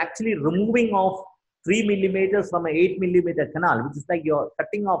 you're actually removing off 3 millimeters from an 8 millimeter canal, which is like you're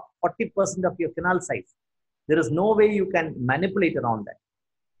cutting off 40% of your canal size. There is no way you can manipulate around that.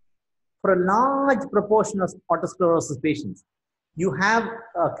 For a large proportion of otosclerosis patients, you have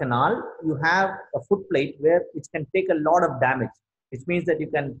a canal, you have a foot plate which can take a lot of damage, which means that you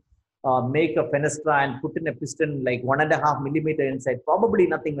can make a fenestra and put in a piston like 1.5 millimeter inside. Probably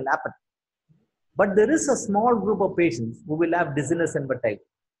nothing will happen. But there is a small group of patients who will have dizziness and vertigo.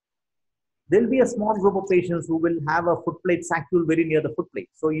 There will be a small group of patients who will have a foot plate saccule very near the foot plate.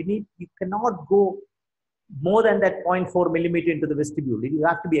 So you cannot go more than that 0.4 millimeter into the vestibule. You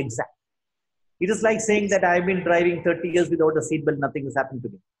have to be exact. It is like saying that I've been driving 30 years without a seatbelt, nothing has happened to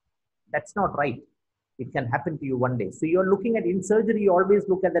me. That's not right. It can happen to you one day. So you're looking at, in surgery, you always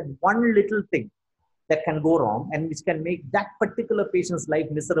look at that one little thing that can go wrong and which can make that particular patient's life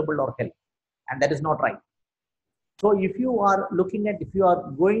miserable or hell. And that is not right. So if you are looking at, if you are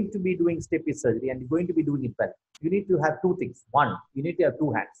going to be doing Stapes surgery and you're going to be doing it well, you need to have two things. One, you need to have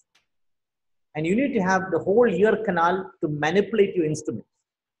two hands. And you need to have the whole ear canal to manipulate your instruments.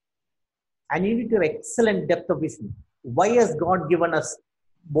 And you need to have excellent depth of vision. Why has God given us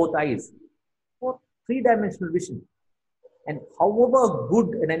both eyes? For three-dimensional vision. And however good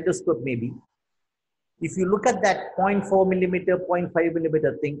an endoscope may be, if you look at that 0.4 millimeter, 0.5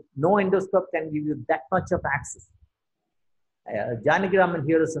 millimeter thing, no endoscope can give you that much of access. Janaki Raman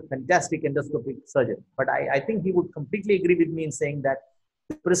here is a fantastic endoscopic surgeon, but I think he would completely agree with me in saying that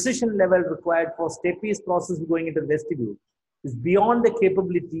the precision level required for Stapes process going into the vestibule is beyond the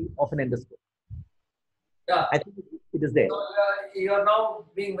capability of an endoscope. Yeah. I think it is there. So, you are now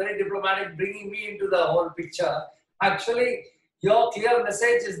being very diplomatic, bringing me into the whole picture. Actually, your clear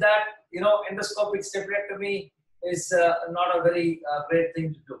message is that, endoscopic staphylectomy is not a very great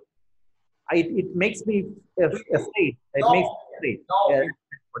thing to do. It makes me afraid. It makes me afraid. No.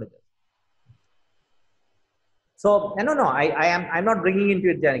 So I'm not bringing into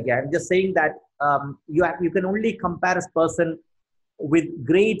it, Janaki. I'm just saying that you can only compare a person with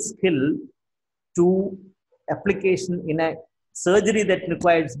great skill to application in a surgery that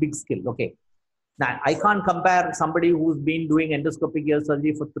requires big skill. Okay. Now, I can't compare somebody who's been doing endoscopic ear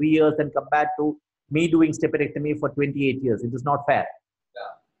surgery for 3 years and compare to me doing staphylectomy for 28 years. It is not fair.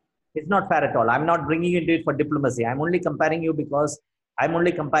 It's not fair at all. I'm not bringing into it for diplomacy. I'm only comparing you because I'm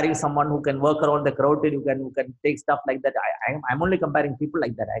only comparing someone who can work around the carotid, who can take stuff like that. I'm only comparing people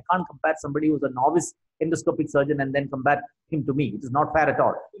like that. I can't compare somebody who's a novice endoscopic surgeon and then compare him to me. It is not fair at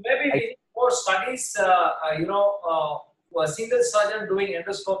all. Maybe we need more studies, a single surgeon doing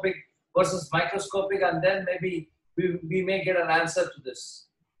endoscopic versus microscopic, and then maybe we may get an answer to this.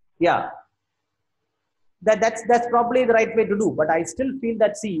 Yeah. That's probably the right way to do. But I still feel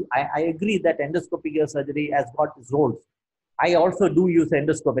that, I agree that endoscopic ear surgery has got its roles. I also do use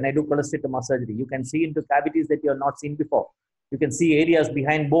endoscope when I do cholesteatoma surgery. You can see into cavities that you have not seen before. You can see areas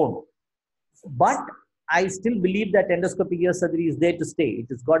behind bone. But I still believe that endoscopic ear surgery is there to stay. It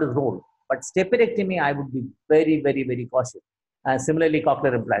has got its role. But staphylectomy, I would be very, very, very cautious. Similarly,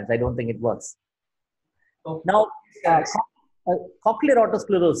 cochlear implants, I don't think it works. Okay. Now, cochlear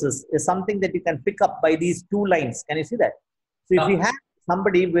otosclerosis is something that you can pick up by these two lines. Can you see that? So if you have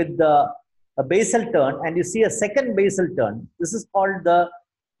somebody with a basal turn and you see a second basal turn, this is called the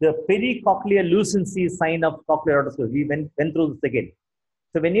pericochlear lucency sign of cochlear otosclerosis. We went through this again.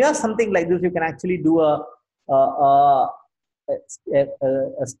 So when you have something like this, you can actually do a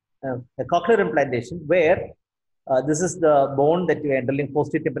cochlear implantation where this is the bone that you are drilling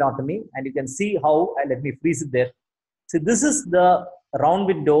posterior tympanotomy, and you can see how, let me freeze it there. So this is the round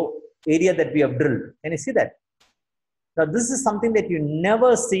window area that we have drilled. Can you see that? Now this is something that you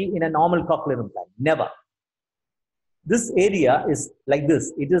never see in a normal cochlear implant. Never. This area is like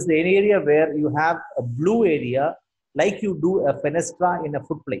this. It is the area where you have a blue area like you do a fenestra in a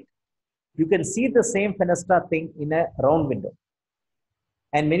footplate. You can see the same fenestra thing in a round window.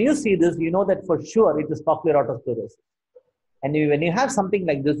 And when you see this, you know that for sure it is cochlear otosclerosis. And when you have something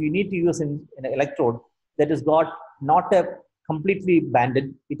like this, you need to use an electrode that is got not a completely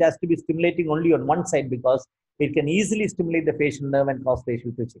banded. It has to be stimulating only on one side because it can easily stimulate the facial nerve and cause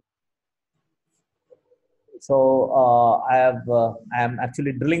facial twitching. So I am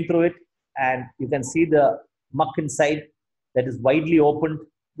actually drilling through it, and you can see the muck inside that is widely opened.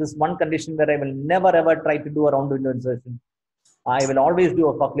 This one condition where I will never ever try to do a round window insertion. I will always do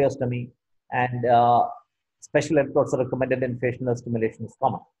a cochleostomy, and special electrodes are recommended in facial nerve stimulation is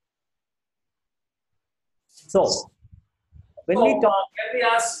common. So, when we talk, can we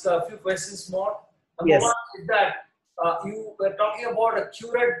ask a few questions more? Number yes. one is that you were talking about a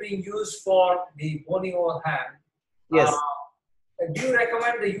curette being used for the bony overhang. Yes. Do you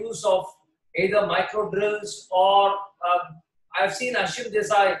recommend the use of either micro drills or I've seen Ashim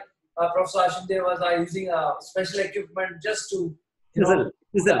Desai, Professor Ashim Desai using special equipment just to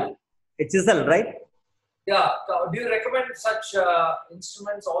chisel, right? Yeah. Do you recommend such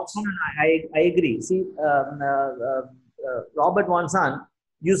instruments also? I agree. See, Robert Von Zahn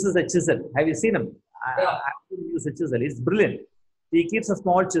uses a chisel. Have you seen him? Yeah. I use a chisel. It's brilliant. He keeps a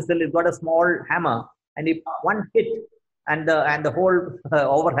small chisel. He's got a small hammer, and if one hit, and the whole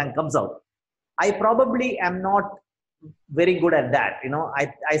overhang comes out. I probably am not very good at that.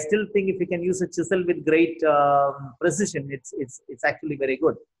 I still think if you can use a chisel with great precision, it's actually very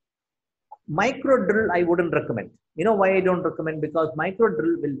good. Micro drill, I wouldn't recommend. You know why I don't recommend? Because micro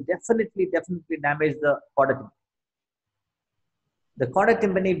drill will definitely damage the caudate. The chorda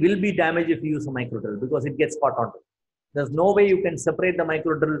tympani will be damaged if you use a microdrill because it gets caught onto it. There's no way you can separate the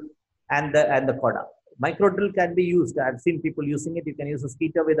microdrill and the chorda. Microdrill can be used. I've seen people using it. You can use a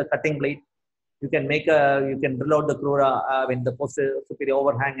skeeter with a cutting blade. You can drill out the crura in the posterior superior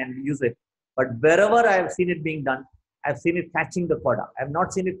overhang and use it. But wherever I have seen it being done, I've seen it catching the chorda. I've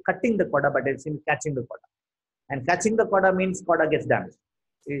not seen it cutting the chorda, but I've seen it catching the chorda. And catching the chorda means chorda gets damaged.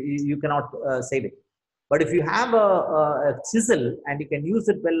 You cannot save it. But if you have a chisel and you can use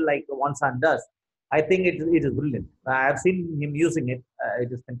it well, like one son does, I think it is brilliant. I've seen him using it.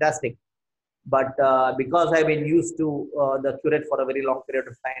 It is fantastic. But because I've been used to the curate for a very long period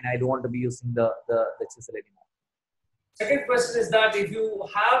of time, I don't want to be using the chisel anymore. Second question is that if you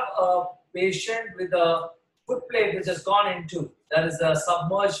have a patient with a foot plate which has gone into, that is a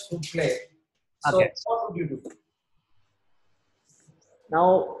submerged foot plate, so Okay. what would you do? Now,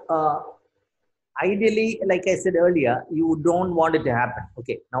 ideally, like I said earlier, you don't want it to happen.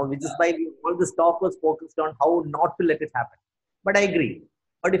 Okay. Now, which is why all this talk was focused on how not to let it happen. But I agree.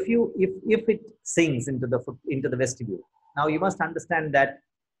 But if it sinks into the vestibule, now you must understand that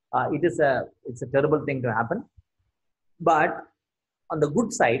it's a terrible thing to happen. But on the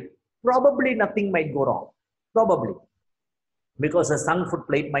good side, probably nothing might go wrong. Probably. Because a sunk foot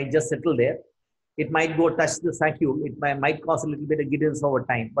plate might just settle there. It might go touch the saccule. It might cause a little bit of giddiness over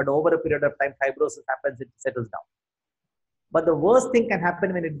time. But over a period of time, fibrosis happens, it settles down. But the worst thing can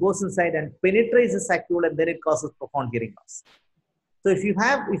happen when it goes inside and penetrates the saccule, and then it causes profound hearing loss. So if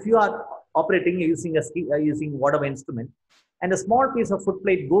you are operating using using whatever instrument, and a small piece of foot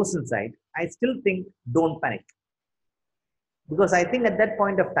plate goes inside, I still think don't panic. Because I think at that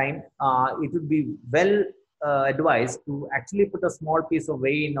point of time, it would be well advised to actually put a small piece of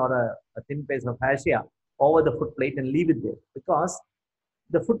vein or a thin piece of fascia over the foot plate and leave it there. Because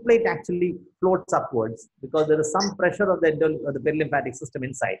the foot plate actually floats upwards because there is some pressure of the perilymphatic system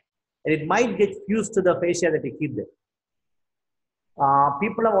inside. And it might get fused to the fascia that you keep there.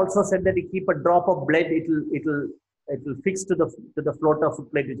 People have also said that you keep a drop of blood, it'll fix to the floater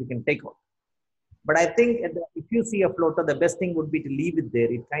foot plate which you can take out. But I think if you see a floater, the best thing would be to leave it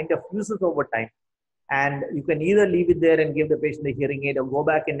there. It kind of fuses over time, and you can either leave it there and give the patient a hearing aid, or go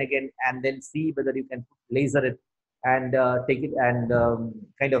back in again and then see whether you can laser it and take it and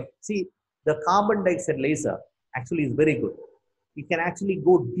kind of see. The carbon dioxide laser actually is very good. You can actually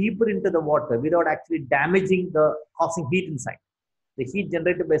go deeper into the water without actually causing heat inside. The heat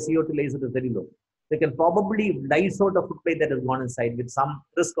generated by CO2 laser is very low. They can probably lyse out a foot plate that has gone inside with some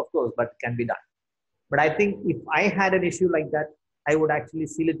risk, of course, but it can be done. But I think if I had an issue like that, I would actually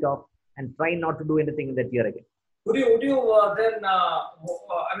seal it off and try not to do anything in that year again. Would you then,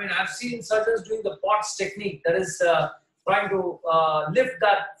 I mean, I've seen surgeons doing the POTS technique, that is trying to lift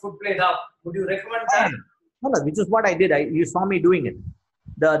that foot plate up. Would you recommend that? No, which is what I did. You saw me doing it.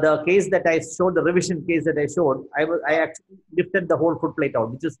 The case that I showed, the revision case that I showed, I actually lifted the whole foot plate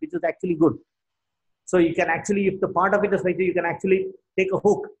out, which is actually good. So you can actually, if the part of it is right, you can actually take a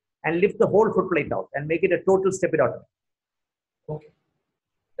hook and lift the whole foot plate out and make it a total stepidotomy. Okay.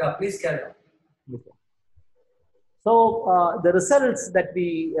 Yeah, please carry on. Okay. So the results that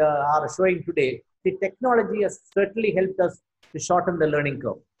we are showing today, the technology has certainly helped us to shorten the learning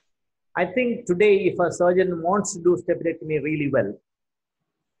curve. I think today, if a surgeon wants to do stapedectomy really well,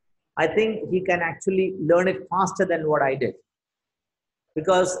 I think he can actually learn it faster than what I did.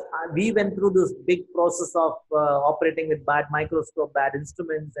 Because we went through this big process of operating with bad microscope, bad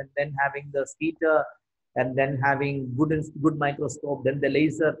instruments, and then having the skeeter, and then having good microscope, then the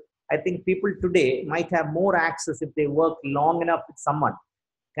laser. I think people today might have more access if they work long enough with someone,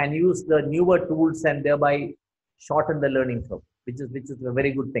 can use the newer tools and thereby shorten the learning curve, which is a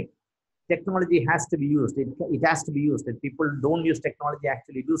very good thing. Technology has to be used. It has to be used. If people don't use technology,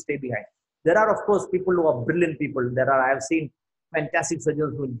 actually do stay behind. There are, of course, people who are brilliant people. I have seen fantastic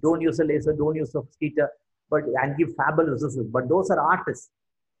surgeons who don't use a laser, don't use a skeeter, and give fabulous results. But those are artists.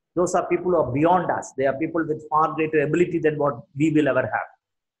 Those are people who are beyond us. They are people with far greater ability than what we will ever have.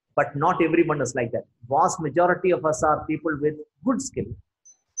 But not everyone is like that. Vast majority of us are people with good skill,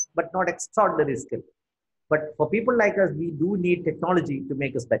 but not extraordinary skill. But for people like us, we do need technology to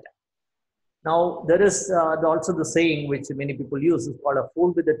make us better. Now, there is also the saying which many people use, is called a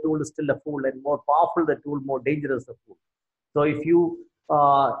fool with a tool is still a fool, and more powerful the tool, more dangerous the fool. So if you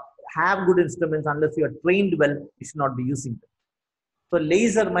have good instruments, unless you are trained well, you should not be using them. So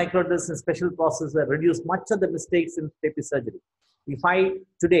laser microdrills and special processes reduce much of the mistakes in Stapes surgery. If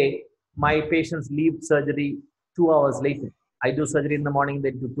today, my patients leave surgery 2 hours later. I do surgery in the morning, they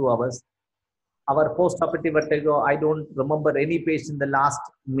do 2 hours. Our post-operative vertigo, I don't remember any patient in the last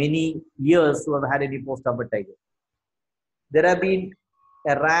many years who have had any post-op vertigo. There have been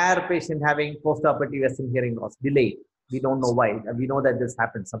a rare patient having postoperative SM hearing loss, delayed. We don't know why. We know that this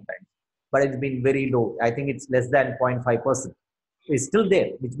happens sometimes, but it's been very low. I think it's less than 0.5%. It's still there,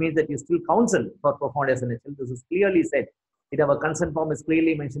 which means that you still counsel for profound SNHL. This is clearly said. In our consent form is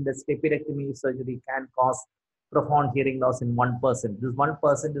clearly mentioned that staphyrectomy surgery can cause profound hearing loss in 1%. This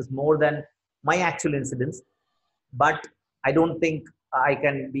 1% is more than my actual incidence, but I don't think I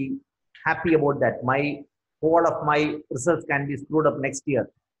can be happy about that. My whole of my results can be screwed up next year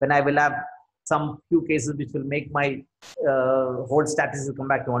when I will have some few cases which will make my whole statistics come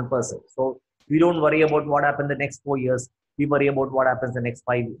back to 1%. So we don't worry about what happens the next 4 years. We worry about what happens the next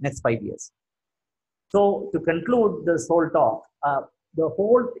five years. So to conclude this whole talk,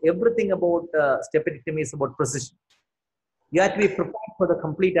 everything about staphyrectomy is about precision. You have to be prepared for the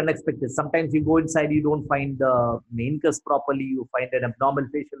complete unexpected. Sometimes you go inside, you don't find the meniscus properly, you find an abnormal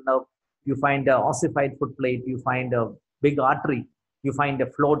facial nerve, you find an ossified foot plate, you find a big artery, you find a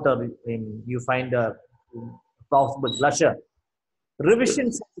floater, you find a possible glusher.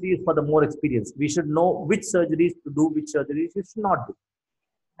 Revision surgery is for the more experienced. We should know which surgeries to do, which surgeries you should not do.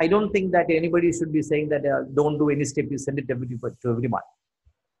 I don't think that anybody should be saying that don't do any step, you send it to everyone.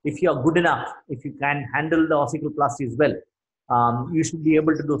 If you are good enough, if you can handle the ossicleplasties well, you should be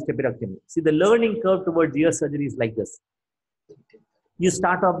able to do staphyrectomy. See, the learning curve towards ear surgery is like this. You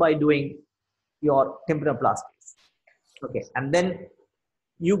start off by doing your tympanoplastics. Okay, and then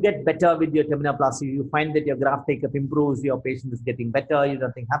you get better with your tympanoplasty. You find that your graft take-up improves, your patient is getting better, there's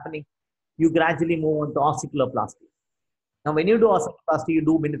nothing happening. You gradually move on to ossiculoplasty. Now, when you do ossiculoplasty, you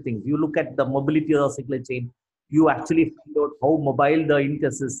do many things. You look at the mobility of the ossicular chain. You actually find out how mobile the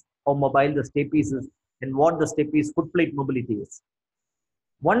incus is, how mobile the stapes is, and what the stapes foot plate mobility is.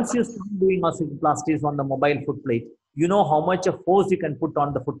 Once you start doing ossiculoplasties on the mobile foot plate, you know how much of force you can put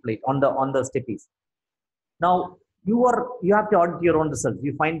on the foot plate, on the stapes. Now, you have to audit your own results.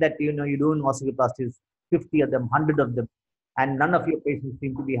 You find that you're doing ossiculoplasties, 50 of them, 100 of them, and none of your patients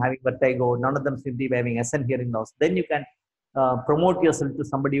seem to be having vertigo, none of them seem to be having SN hearing loss. Then you can promote yourself to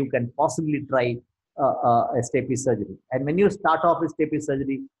somebody who can possibly try a stapes surgery. And when you start off with stapes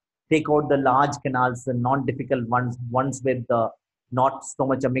surgery, take out the large canals, the non-difficult ones with not so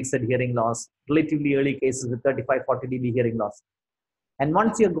much a mixed hearing loss, relatively early cases with 35, 40 dB hearing loss. And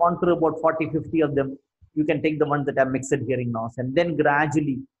once you've gone through about 40, 50 of them, you can take the ones that have mixed hearing loss and then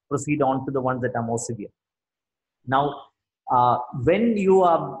gradually proceed on to the ones that are more severe. Now, when you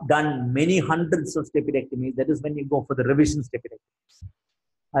have done many hundreds of staphyrectomies, that is when you go for the revision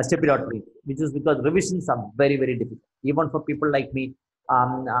staphyrectomy, which is because revisions are very, very difficult. Even for people like me,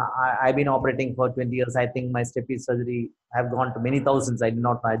 I've been operating for 20 years. I think my stapes surgery have gone to many thousands. I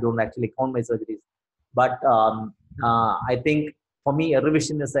don't actually count my surgeries. But I think for me, a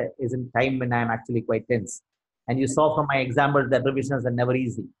revision is in time when I'm actually quite tense. And you saw from my examples that revisions are never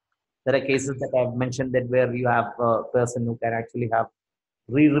easy. There are cases that I've mentioned that where you have a person who can actually have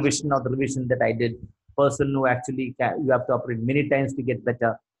re-revision of the revision that I did, person who actually you have to operate many times to get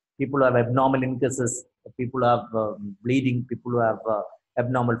better, people who have abnormal incussus, people who have bleeding, people who have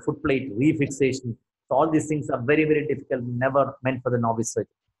abnormal foot plate, refixation. So all these things are very, very difficult, never meant for the novice surgeon.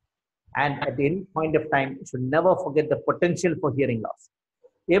 And at any point of time, you should never forget the potential for hearing loss.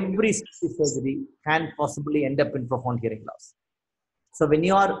 Every surgery can possibly end up in profound hearing loss. So when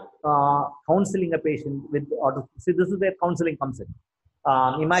you are counseling a patient with see, this is where counseling comes in.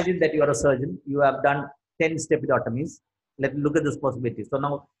 Imagine that you are a surgeon, you have done 10 staphyrectomies. Let's look at this possibility. So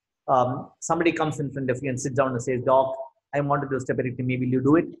now somebody comes in front of you and sits down and says, "Doc, I want to do staphyrectomy. Will you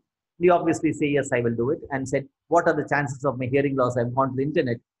do it?" You obviously say, "Yes, I will do it." And said, "What are the chances of my hearing loss?" I've gone to the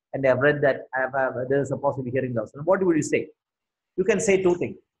internet and I've read that there is a possible hearing loss. And what would you say? You can say two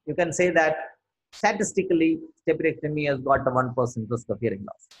things. You can say that statistically, staphyrectomy has got a 1% risk of hearing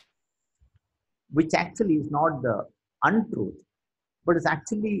loss, which actually is not the untruth, but it's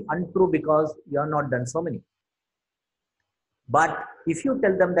actually untrue because you have not done so many. But if you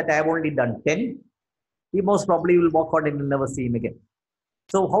tell them that I have only done 10, he most probably will walk out and you'll never see him again.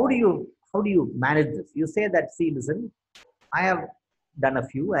 So how do you manage this? You say that, see, listen, I have done a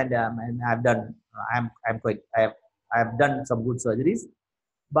few and I've done some good surgeries,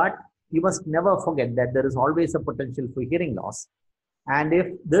 but you must never forget that there is always a potential for hearing loss. And if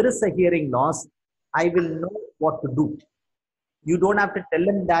there is a hearing loss, I will know what to do. You don't have to tell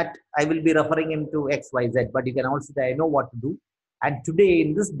him that I will be referring him to X, Y, Z, but you can also say, I know what to do. And today,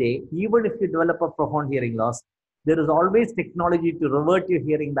 in this day, even if you develop a profound hearing loss, there is always technology to revert your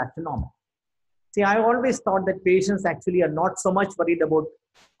hearing back to normal. See, I always thought that patients actually are not so much worried about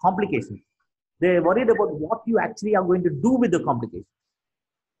complications. They're worried about what you actually are going to do with the complications.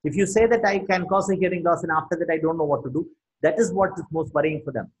 If you say that I can cause a hearing loss and after that I don't know what to do, That is what is most worrying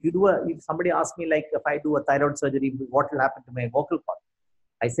for them. If somebody asks me, like, if I do a thyroid surgery, what will happen to my vocal cord?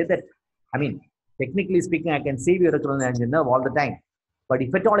 I say that, I mean, technically speaking, I can save your coronary nerve all the time. But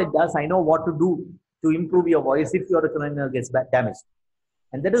if at all it does, I know what to do to improve your voice if your coronary nerve gets damaged.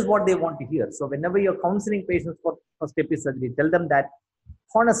 And that is what they want to hear. So whenever you're counseling patients for Stapes surgery, tell them that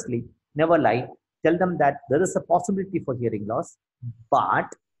honestly, never lie. Tell them that there is a possibility for hearing loss, but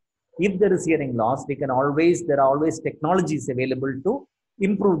if there is hearing loss, there are always technologies available to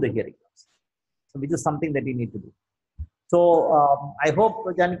improve the hearing loss. So which is something that you need to do. So I hope,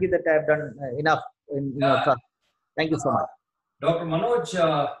 Janaki, that I have done enough in your trust. Thank you so much. Dr.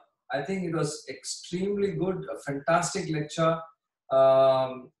 Manoj, I think it was extremely good, a fantastic lecture.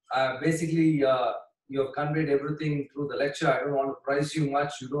 Basically, you have conveyed everything through the lecture. I don't want to praise you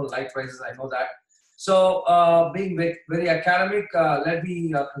much. You don't like praises, I know that. So, being very academic, let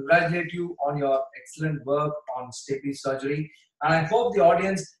me congratulate you on your excellent work on Stapes surgery. And I hope the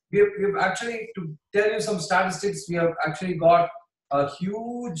audience, we've actually, to tell you some statistics, we have actually got a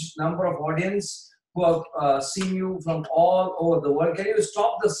huge number of audience who have seen you from all over the world. Can you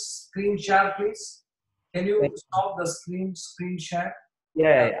stop the screen share, please? Can you stop the screen share?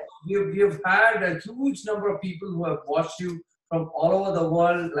 Yeah. We've had a huge number of people who have watched you from all over the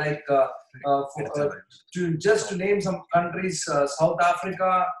world, like just to name some countries, South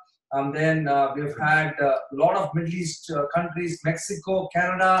Africa, and then we've had a lot of Middle East countries, Mexico,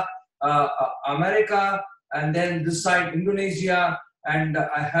 Canada, America, and then this side, Indonesia. And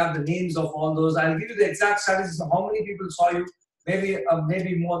I have the names of all those. I'll give you the exact statistics of how many people saw you.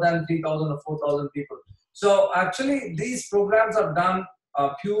 Maybe more than 3,000 or 4,000 people. So actually, these programs are done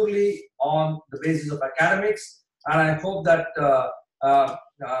purely on the basis of academics, and I hope that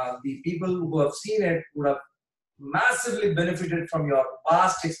the people who have seen it would have massively benefited from your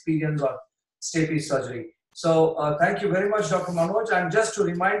vast experience on Stapes surgery. So thank you very much, Dr. Manoj. And just to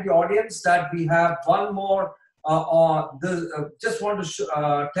remind the audience that we have one more. Just want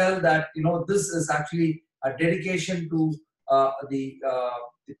to tell that this is actually a dedication to the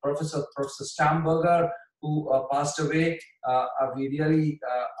Professor Stamberger, who passed away. We really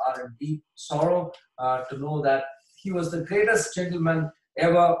are in deep sorrow to know that he was the greatest gentleman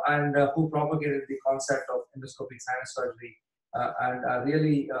ever, and who propagated the concept of endoscopic sinus surgery. And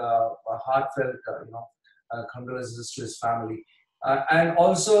really heartfelt, condolences to his family. And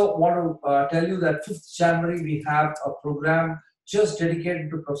also want to tell you that 5th January we have a program just dedicated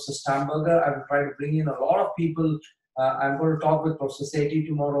to Professor Stamberger. I will try to bring in a lot of people. I'm going to talk with Professor Sethi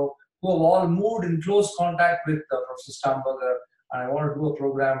tomorrow, who have all moved in close contact with Professor Stamberger. And I want to do a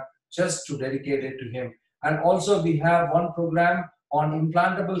program just to dedicate it to him. And also we have one program on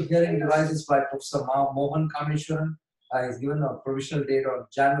implantable hearing devices by Professor Mohan Kameshwaran. He's given a provisional date on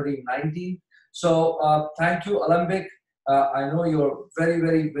January 19th. So thank you, Alembic. I know you're very,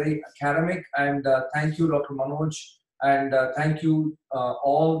 very, very academic, and thank you, Dr. Manoj, and thank you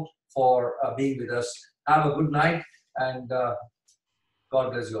all for being with us. Have a good night, and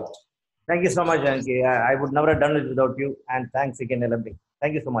God bless you all. Thank you so much, Janaki. I would never have done it without you, and thanks again, Alembic.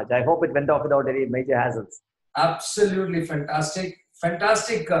 Thank you so much. I hope it went off without any major hazards. Absolutely fantastic.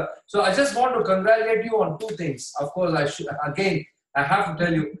 Fantastic. So I just want to congratulate you on 2 things. Of course, I have to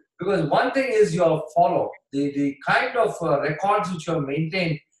tell you, because one thing is your follow, the kind of records which you have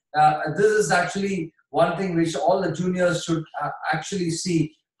maintained. This is actually one thing which all the juniors should actually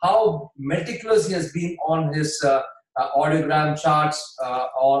see, how meticulous he has been on his audiogram charts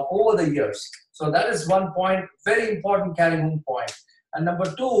over the years. So that is one point, very important carry home point. And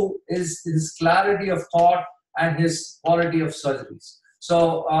number 2 is his clarity of thought and his quality of surgeries.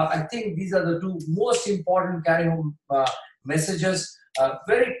 So I think these are the 2 most important carry home messages.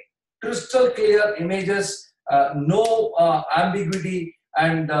 Very crystal clear images, no ambiguity,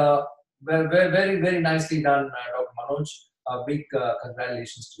 and very, very nicely done, Dr. Manoj. Big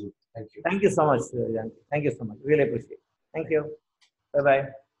congratulations to you. Thank you. Thank you so much, Janaki. Thank you so much. Really appreciate it. Thank you. Bye-bye.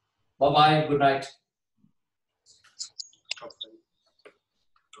 Bye-bye. Good night.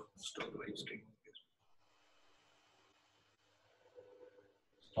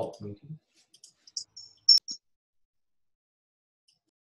 Stop meeting.